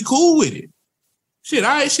she gonna be cool with it. Shit,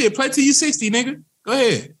 all right, shit. Play till you 60, nigga. Go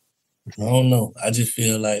ahead. I don't know. I just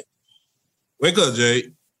feel like wake up,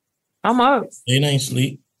 Jade. I'm up. Jade ain't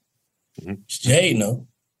sleep. It's Jade, no.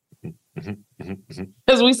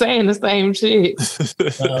 Because we saying the same shit.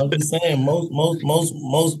 I'm just saying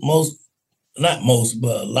not most,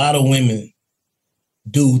 but a lot of women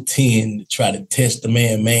do tend to try to test the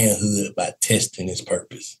manhood by testing his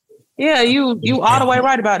purpose. Yeah, you all the way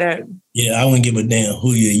right about that. Yeah, I wouldn't give a damn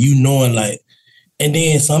who you knowing like, and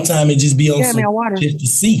then sometimes it just be on some water just to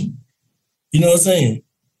see. You know what I'm saying?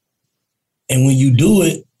 And when you do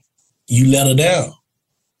it, you let her down.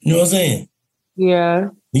 You know what I'm saying? Yeah.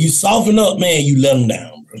 When you soften up, man, you let them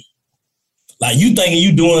down, bro. Like you thinking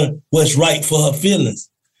you doing what's right for her feelings,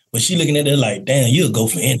 but she looking at it like, damn, you'll go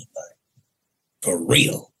for anything. For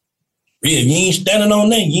real. Real. You ain't standing on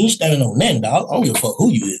that. You ain't standing on nothing, dog. I don't give a fuck who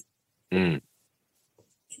you is.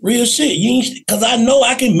 Real shit. Because I know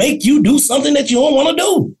I can make you do something that you don't want to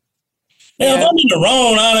do. Now, if I'm in the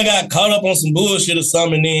wrong, I done got caught up on some bullshit or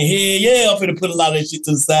something, and then, I'm finna put a lot of that shit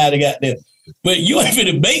to the side and got there. But you ain't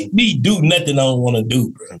finna make me do nothing I don't want to do,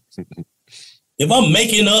 bro. If I'm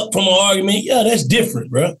making up from an argument, that's different,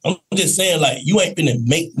 bro. I'm just saying, like, you ain't finna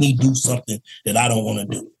make me do something that I don't want to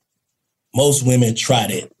do. Most women try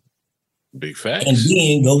that. Big facts. And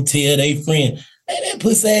then go tell their friend, hey, that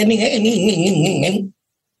pussy ass nigga.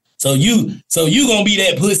 So you gonna be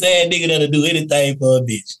that pussy ass nigga that'll do anything for a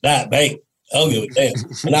bitch. Nah, babe. I don't give a damn.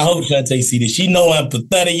 And I hope Shantae see this. She know I'm for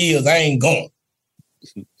 30 years. I ain't going.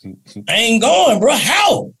 Bro.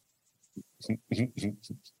 How?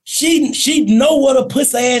 She know what a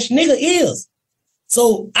pussy ass nigga is.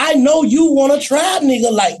 So I know you want to try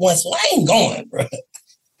nigga like one, so I ain't going, bro.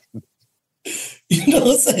 You know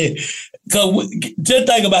what I'm saying? Cause just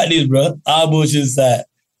think about this, bro. All bullshit aside,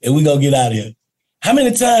 and we gonna get out of here. How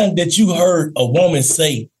many times that you heard a woman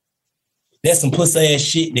say that's some pussy ass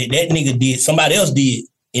shit that nigga did, somebody else did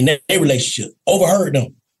in their relationship, overheard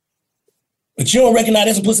them? But you don't recognize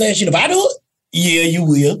that's some pussy ass shit. If I do it, yeah, you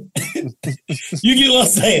will. You get what I'm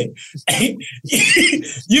saying?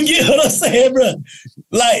 You get what I'm saying, bro?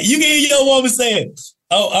 Like, you can hear your woman saying,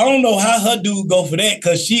 oh, I don't know how her dude go for that,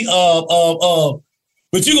 because she,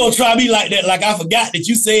 but you gonna try me like that, like I forgot that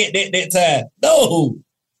you said that time. No,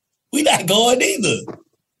 we not going either.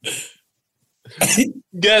 You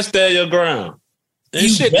gotta stand your ground. And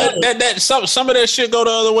shit, some of that shit go the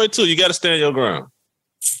other way too. You gotta stand your ground.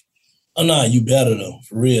 Oh, no, you better though,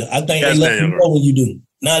 for real. I think they love you more when you do.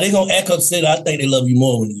 Nah, they gonna act upset. I think they love you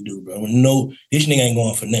more when you do, bro. No, this nigga ain't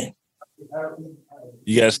going for nothing.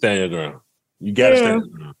 You gotta stand your ground. You gotta stand your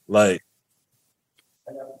ground. Like,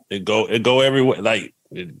 it go everywhere. Like,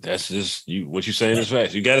 that's just you. What you saying is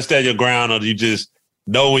facts. You gotta stand your ground, or you just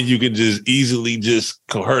know when you can just easily just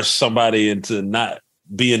coerce somebody into not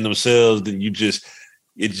being themselves. Then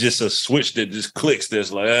it's just a switch that just clicks.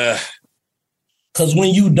 That's like, Because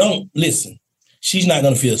when you don't listen, she's not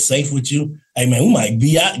gonna feel safe with you. Hey man, we might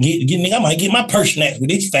be out nigga. I might get my purse snatched with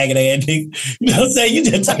this faggot ass nigga. You know what I'm saying? You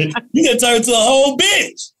just turn into a whole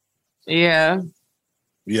bitch. Yeah.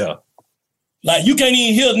 Yeah. Like, you can't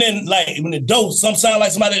even hear nothing. Like, when the door, some sound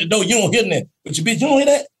like somebody at the door, you don't hear nothing. But you bitch, you don't hear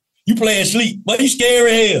that? You playing sleep, but you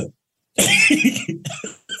scary as hell.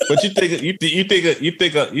 But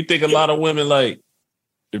you think a lot of women, like,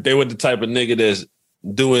 if they were the type of nigga that's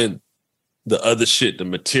doing the other shit, the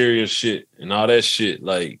material shit and all that shit,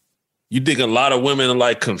 like, you think a lot of women are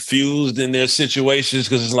like confused in their situations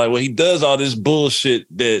because it's like, well, he does all this bullshit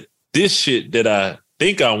this shit that I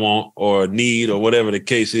think I want or need or whatever the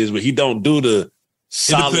case is, but he don't do the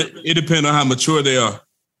solid. It depends on how mature they are.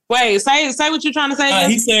 Wait, say what you're trying to say.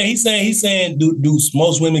 He's saying, do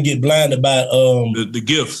most women get blinded by the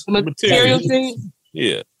gifts, material thing?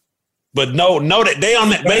 Yeah, but know that they on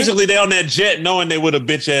that. Basically, they on that jet, knowing they with a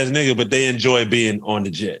bitch ass nigga, but they enjoy being on the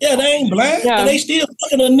jet. Yeah, they ain't blind. Yeah. They still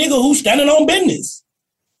fucking a nigga who's standing on business.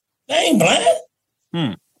 They ain't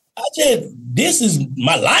blind. This is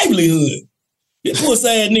my livelihood. This pussy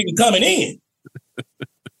ass nigga coming in.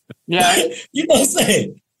 Yeah. You know what I'm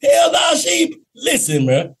saying? Hell no, listen,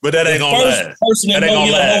 bro. But that ain't gonna last. Person that ain't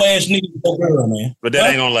gonna last. Ass nigga girl, man. But that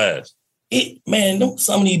ain't gonna last.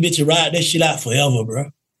 Some of these bitches ride that shit out forever, bro.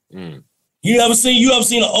 You ever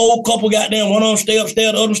seen an old couple goddamn one of them stay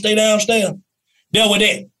upstairs, the other stay downstairs? There with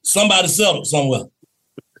that. Somebody settled somewhere.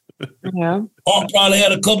 Yeah. Or probably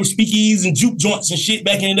had a couple speakeasies and juke joints and shit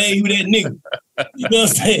back in the day with that nigga. You know what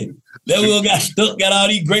I'm saying? That girl got stuck, got all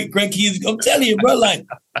these great kids. I'm telling you, bro, like,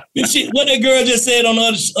 this shit, what that girl just said on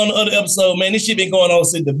the other episode, man, this shit been going on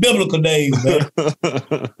since the biblical days, man.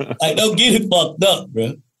 Like, don't get it fucked up,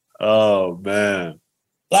 bro. Oh, man.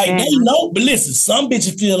 Like, they know, but listen, some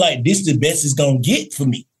bitches feel like this the best it's gonna get for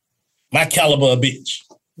me. My caliber of bitch.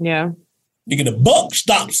 Yeah. Nigga, the buck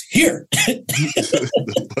stops here.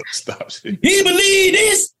 The buck stops here. He believe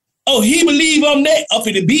this? Oh, he believe I'm that? I'm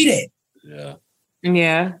finna be that. Yeah.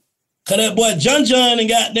 Yeah. Cause that boy John and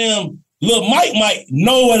goddamn little Mike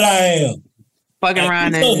know what I am. Fucking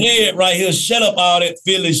around and head right here. Shut up all that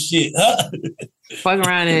feeling shit, huh? Fucking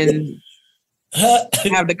around and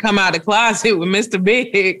have to come out of the closet with Mr.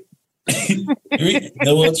 Big. That's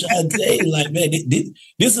what I'm trying to tell you. Like, man,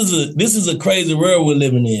 this is a crazy world we're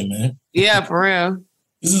living in, man. Yeah, for real.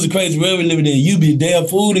 This is a crazy world we're living in. You be damn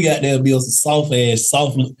fool to goddamn be on some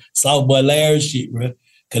soft boy Larry shit, bro.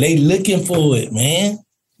 Cause they looking for it, man.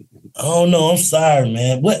 I don't know. I'm sorry,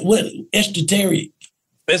 man. What esoteric?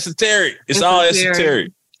 Esoteric. It's all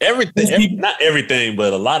esoteric. Everything, not everything,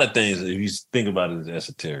 but a lot of things, if you think about it, is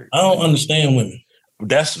esoteric. I don't understand women.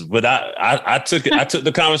 But I took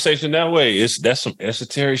the conversation that way. That's some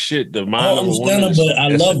esoteric shit. The mind of a woman is but I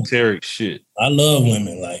love esoteric shit. I love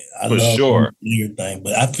women, like I For love sure everything.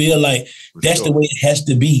 But I feel like that's the way it has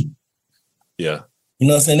to be. Yeah. You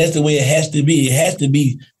know what I'm saying? That's the way it has to be. It has to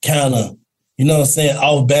be kind of, you know what I'm saying,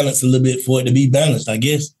 off balance a little bit for it to be balanced, I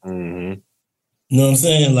guess. Mm-hmm. You know what I'm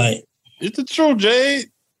saying? Like, it's the truth, Jade.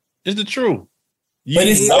 It's the truth. But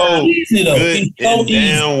it's so easy though. Good It's so and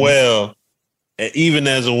damn easy. well. And even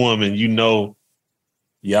as a woman, you know,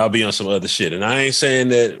 y'all be on some other shit. And I ain't saying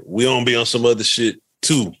that we don't be on some other shit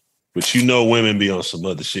too, but you know women be on some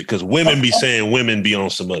other shit because women be saying women be on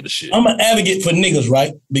some other shit. I'm an advocate for niggas,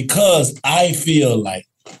 right? Because I feel like,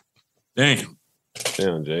 damn,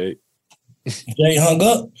 Jade. Jay hung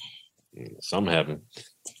up. Something happened.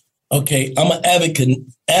 Okay, I'm an advocate.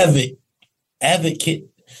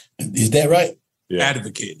 Is that right? Yeah.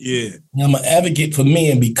 Advocate, yeah. I'm an advocate for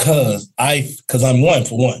men because I'm one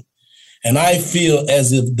for one. And I feel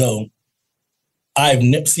as if though I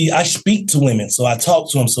speak to women, so I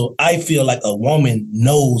talk to them. So I feel like a woman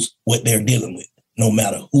knows what they're dealing with, no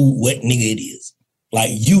matter what nigga it is.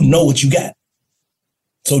 Like, you know what you got.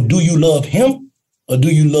 So do you love him or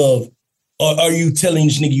are you telling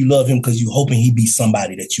this nigga you love him because you hoping he be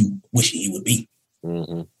somebody that you wish he would be?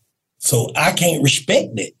 Mm-hmm. So I can't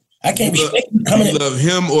respect that. I can't respect you love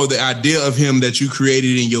him or the idea of him that you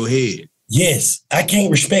created in your head. Yes, I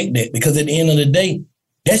can't respect that because at the end of the day,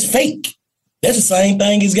 that's fake. That's the same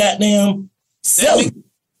thing as goddamn selling.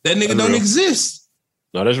 That nigga don't exist.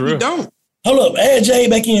 No, that's real. He don't. Hold up, add Jay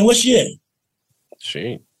back in. What's she at? She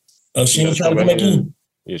ain't. Oh, she ain't trying to come back in?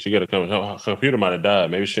 Yeah, she got to come. Her computer might have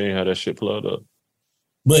died. Maybe she ain't had that shit plugged up.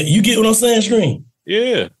 But you get what I'm saying, Screen?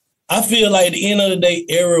 Yeah. I feel like at the end of the day,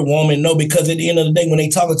 every woman know because at the end of the day, when they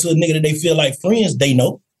talking to a nigga that they feel like friends, they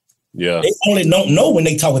know. Yeah. They only don't know when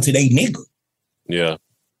they talking to their nigga. Yeah.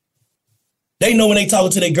 They know when they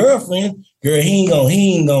talking to their girlfriend, girl, he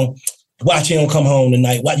ain't gonna watch him come home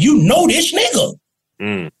tonight. Why? You know this nigga.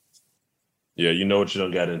 Mm. Yeah, you know what you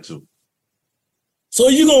done got into. So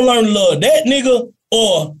you gonna learn to love that nigga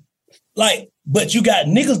or like, but you got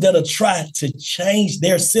niggas that'll try to change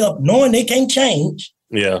their self knowing they can't change.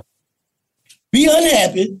 Yeah. Be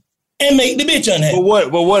unhappy and make the bitch unhappy. But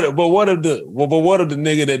what if the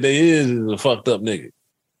nigga that they is a fucked up nigga?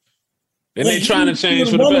 And they trying to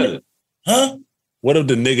change for the better. Huh? What if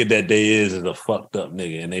the nigga that they is a fucked up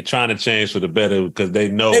nigga and they trying to change for the better because they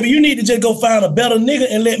know? Baby, you need to just go find a better nigga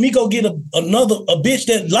and let me go get a bitch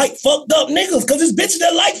that like fucked up niggas because it's bitches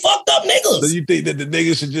that like fucked up niggas. So you think that the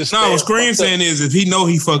nigga should just what Scream saying is if he know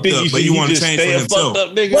he fucked up, but you want to change for himself.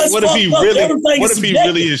 What if he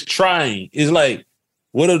really is trying? It's like,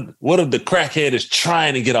 what if the crackhead is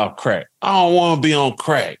trying to get off crack? I don't want to be on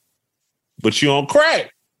crack, but you on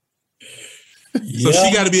crack. So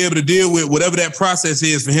she got to be able to deal with whatever that process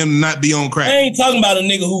is for him to not be on crack. I ain't talking about a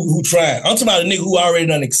nigga who trying. I'm talking about a nigga who already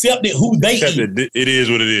done accepted who they is. It is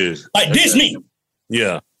what it is. Like this me.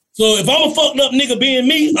 Yeah. So if I'm a fucked up nigga being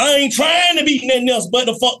me, I ain't trying to be nothing else but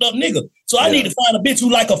a fucked up nigga. So I need to find a bitch who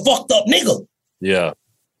like a fucked up nigga. Yeah.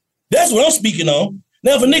 That's what I'm speaking on.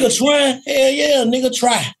 Now if a nigga trying, hell yeah, nigga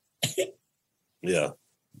try. Yeah.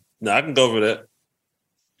 No, I can go for that.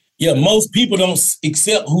 Yeah, most people don't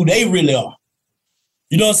accept who they really are.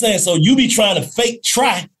 You know what I'm saying? So you be trying to fake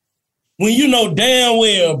try when you know damn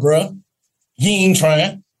well, bro, you ain't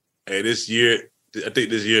trying. Hey, this year, I think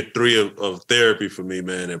this year 3 of therapy for me,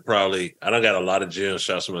 man, and probably, I done got a lot of jail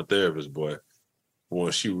shots from my therapist, boy.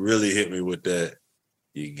 When she really hit me with that,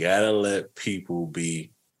 you gotta let people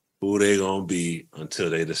be who they gonna be until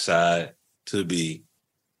they decide to be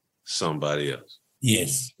somebody else.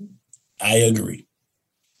 Yes, I agree.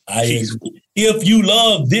 I agree. If you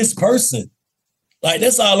love this person, like,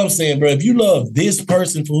 that's all I'm saying, bro. If you love this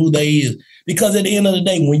person for who they is, because at the end of the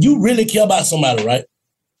day, when you really care about somebody, right,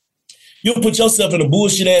 you'll put yourself in a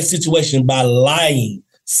bullshit-ass situation by lying,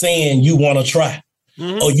 saying you want to try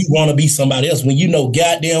or you want to be somebody else when you know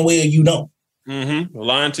goddamn well you don't. Mm-hmm.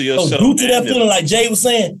 Lying to yourself. So due to that feeling, like Jay was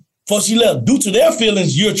saying, before she left, due to their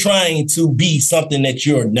feelings, you're trying to be something that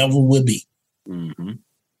you never would be. Mm-hmm.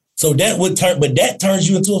 So that would that turns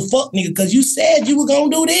you into a fuck nigga because you said you were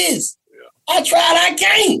going to do this. I tried, I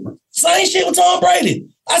can't. Same shit with Tom Brady.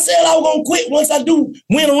 I said I was gonna quit once I do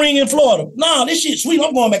win a ring in Florida. Nah, this shit sweet.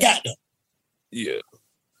 I'm going back out there. Yeah.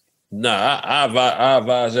 Nah, I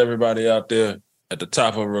advise everybody out there at the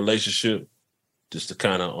top of a relationship just to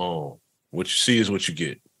kind of what you see is what you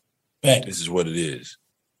get. Right. This is what it is.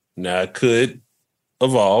 Now it could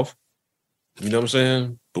evolve. You know what I'm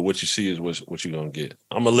saying? But what you see is what you're gonna get.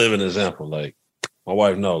 I'm a living example. Like my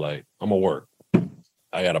wife know, like I'm gonna work.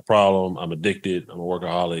 I got a problem. I'm addicted. I'm a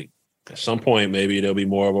workaholic. At some point, maybe there'll be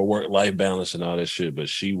more of a work-life balance and all that shit. But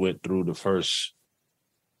she went through the first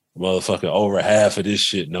motherfucker over half of this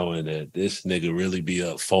shit knowing that this nigga really be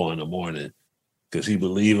up 4 a.m. because he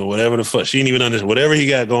believe in whatever the fuck. She didn't even understand. Whatever he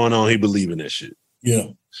got going on, he believe in that shit. Yeah.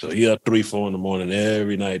 So he up 3, 4 a.m.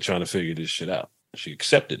 every night trying to figure this shit out. She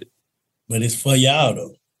accepted it. But it's for y'all,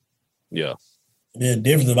 though. Yeah. There's a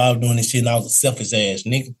difference if I was doing this shit and I was a selfish ass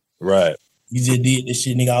nigga. Right. You just did this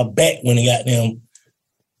shit, nigga. I was back when they got them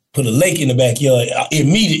put a lake in the backyard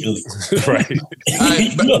immediately. Right.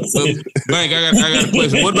 Bank, I got a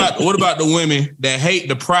question. What about the women that hate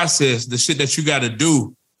the process, the shit that you got to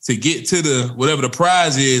do to get to the whatever the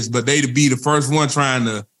prize is, but they to be the first one trying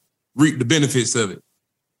to reap the benefits of it?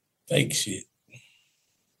 Fake shit.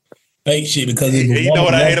 Fake shit because you know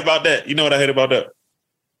what I hate about that? You know what I hate about that?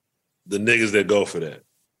 The niggas that go for that.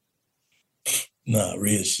 Nah,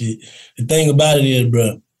 real shit. The thing about it is,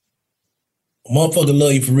 bro, motherfucker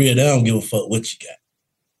love you for real. They don't give a fuck what you got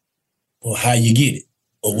or how you get it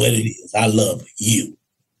or what it is. I love you.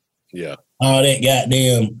 Yeah. All that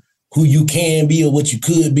goddamn who you can be or what you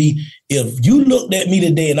could be. If you looked at me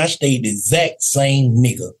today and I stayed the exact same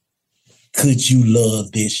nigga, could you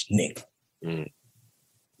love this nigga?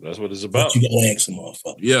 That's what it's about. But you gotta ask a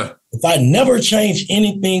motherfucker. Yeah. If I never change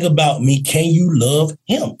anything about me, can you love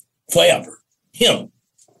him forever? Him.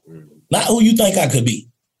 Not who you think I could be.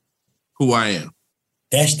 Who I am.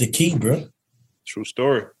 That's the key, bro. True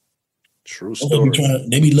story. True story.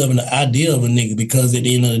 They be loving the idea of a nigga because at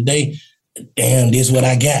the end of the day, damn, this is what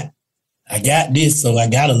I got. I got this, so I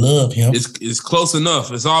gotta love him. It's close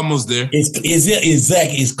enough. It's almost there.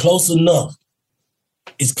 Exactly. It's close enough.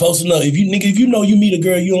 It's close enough. If you know you meet a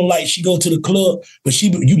girl you don't like, she go to the club, but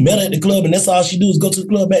you met her at the club and that's all she do is go to the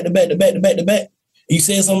club back to back to back to back to back. You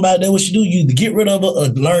said something about that, what she do? You either get rid of her or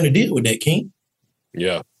learn to deal with that, King.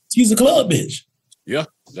 Yeah. She's a club bitch. Yeah.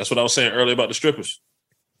 That's what I was saying earlier about the strippers.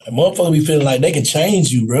 A motherfucker be feeling like they can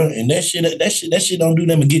change you, bro. And that shit don't do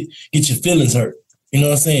them and get your feelings hurt. You know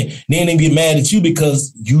what I'm saying? Then they get mad at you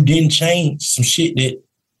because you didn't change some shit that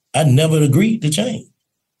I never agreed to change.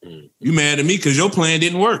 You mad at me because your plan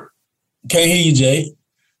didn't work. Can't hear you, Jay.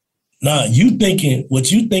 Nah,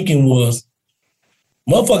 what you thinking was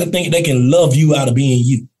motherfucker think they can love you out of being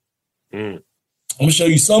you. I'm gonna show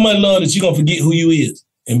you so much love that you're gonna forget who you is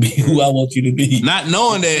and be who I want you to be. Not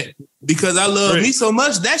knowing that because I love me so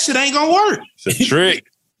much, that shit ain't gonna work. It's a trick.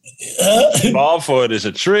 Fall for it. It's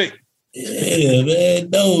a trick. Yeah, man.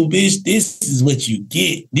 No, bitch, this is what you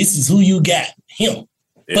get. This is who you got. Him.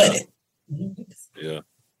 Yeah. But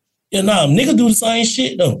yeah, nah, nigga do the same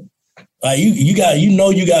shit though. Like you got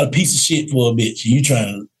a piece of shit for a bitch. You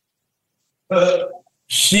trying to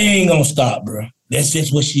she ain't gonna stop, bro. That's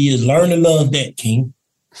just what she is. Learn to love that, King.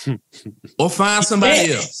 Or find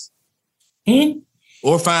somebody else.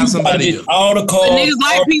 Or find somebody else. All the calls. But niggas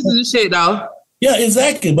like pieces of shit though. Yeah,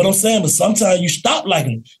 exactly. But I'm saying, but sometimes you stop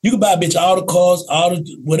liking them. You can buy a bitch all the cars, all the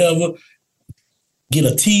whatever. Get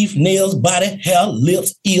her teeth, nails, body, hair,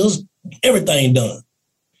 lips, ears, everything done.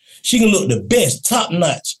 She can look the best, top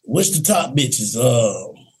notch. What's the top bitches?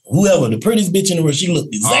 Whoever, the prettiest bitch in the world, she look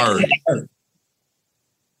exactly like her.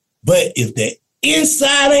 But if the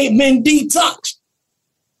inside ain't been detoxed,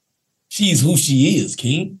 she's who she is,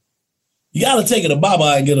 King. You gotta take her to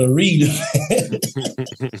Baba and get her to read it.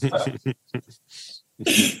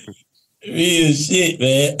 Real shit,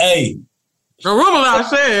 man. Hey. The rumor I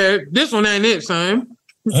said, this one ain't it, son.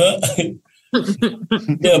 Yeah,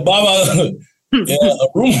 Baba. Yeah, a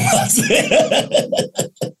rumor I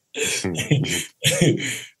said.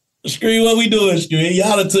 Screen, what we doing, Screen?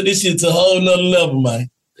 Y'all done took this shit to a whole nother level,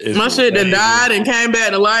 man. My shit that died and came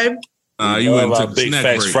back to life. You went to Big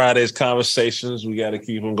Facts Fridays conversations. We got to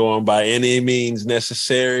keep them going by any means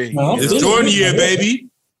necessary. It's Jordan year, baby.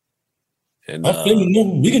 And I'm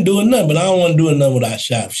feeling we can do nothing, but I don't want to do nothing without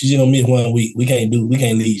Shop. She's gonna miss 1 week. We can't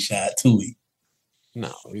leave Shop 2 weeks.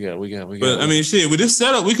 No, we got. But I mean, shit, with this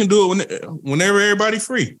setup, we can do it whenever everybody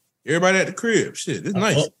free. Everybody at the crib. Shit, it's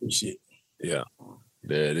nice. Shit. Yeah,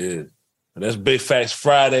 there it is. And that's Big Facts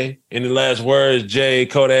Friday. Any last words, Jay,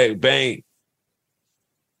 Kodak, Bank?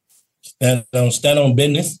 Stand on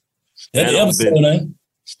business. That's the episode, man.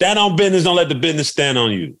 Stand on business. Don't let the business stand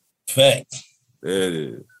on you. Facts. There it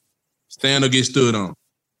is. Stand or get stood on.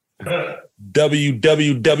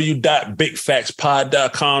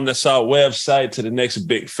 www.bigfactspod.com. That's our website. To the next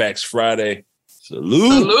Big Facts Friday.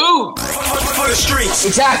 Salute. For the streets.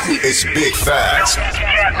 Exactly. It's Big Facts.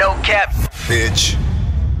 No cap. Bitch.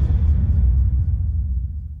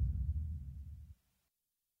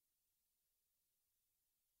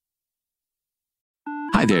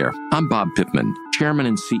 Hi there, I'm Bob Pittman, Chairman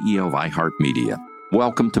and CEO of iHeartMedia.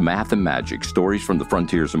 Welcome to Math and Magic, Stories from the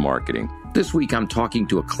Frontiers of Marketing. This week, I'm talking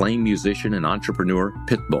to acclaimed musician and entrepreneur,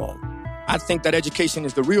 Pitbull. I think that education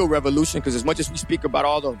is the real revolution because as much as we speak about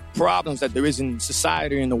all the problems that there is in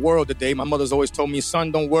society and in the world today, my mother's always told me,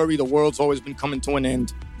 son, don't worry, the world's always been coming to an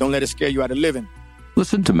end. Don't let it scare you out of living.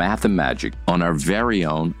 Listen to Math and Magic on our very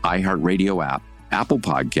own iHeartRadio app, Apple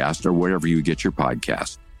Podcast, or wherever you get your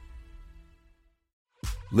podcasts.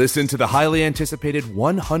 Listen to the highly anticipated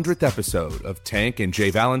 100th episode of Tank and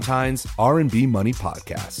Jay Valentine's R&B Money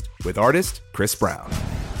Podcast with artist Chris Brown.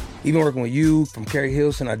 Even working with you, from Carrie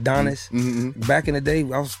Hilson, Adonis. Back in the day,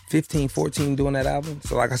 I was 15, 14 doing that album.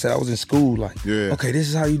 So like I said, I was in school like, okay, this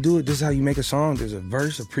is how you do it. This is how you make a song. There's a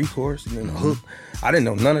verse, a pre-chorus, and then a hook. I didn't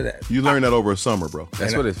know none of that. You learned that over a summer, bro.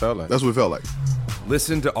 That's what it felt like. That's what it felt like.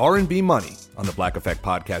 Listen to R&B Money on the Black Effect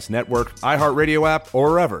Podcast Network, iHeartRadio app,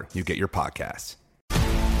 or wherever you get your podcasts.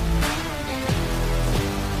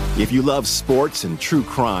 If you love sports and true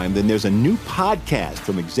crime, then there's a new podcast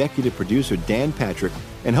from executive producer Dan Patrick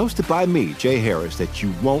and hosted by me, Jay Harris, that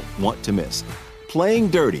you won't want to miss. Playing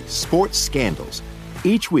Dirty: Sports Scandals.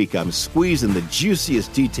 Each week, I'm squeezing the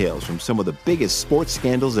juiciest details from some of the biggest sports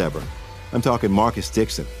scandals ever. I'm talking Marcus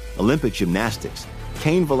Dixon, Olympic gymnastics,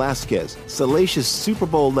 Cain Velasquez, salacious Super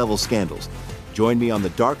Bowl-level scandals. Join me on the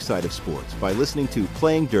dark side of sports by listening to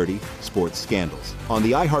Playing Dirty: Sports Scandals on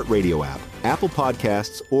the iHeartRadio app, Apple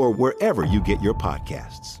Podcasts, or wherever you get your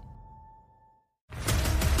podcasts.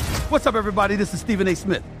 What's up, everybody? This is Stephen A.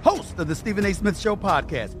 Smith, host of the Stephen A. Smith Show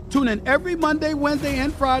podcast. Tune in every Monday, Wednesday,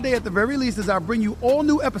 and Friday at the very least as I bring you all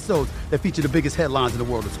new episodes that feature the biggest headlines in the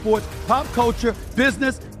world of sports, pop culture,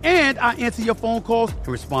 business, and I answer your phone calls and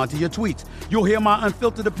respond to your tweets. You'll hear my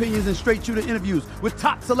unfiltered opinions and straight-shooter interviews with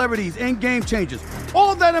top celebrities and game changers.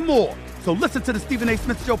 All of that and more. So listen to the Stephen A.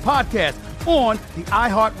 Smith Show podcast on the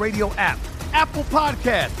iHeartRadio app, Apple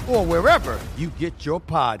Podcasts, or wherever you get your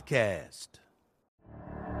podcast.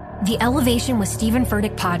 The Elevation with Stephen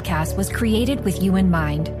Furtick podcast was created with you in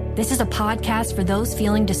mind. This is a podcast for those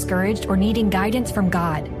feeling discouraged or needing guidance from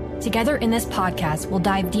God. Together in this podcast, we'll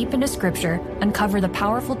dive deep into Scripture, uncover the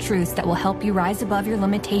powerful truths that will help you rise above your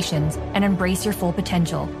limitations and embrace your full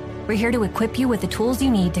potential. We're here to equip you with the tools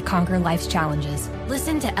you need to conquer life's challenges.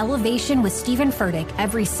 Listen to Elevation with Stephen Furtick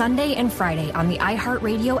every Sunday and Friday on the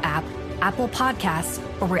iHeartRadio app, Apple Podcasts,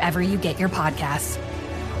 or wherever you get your podcasts.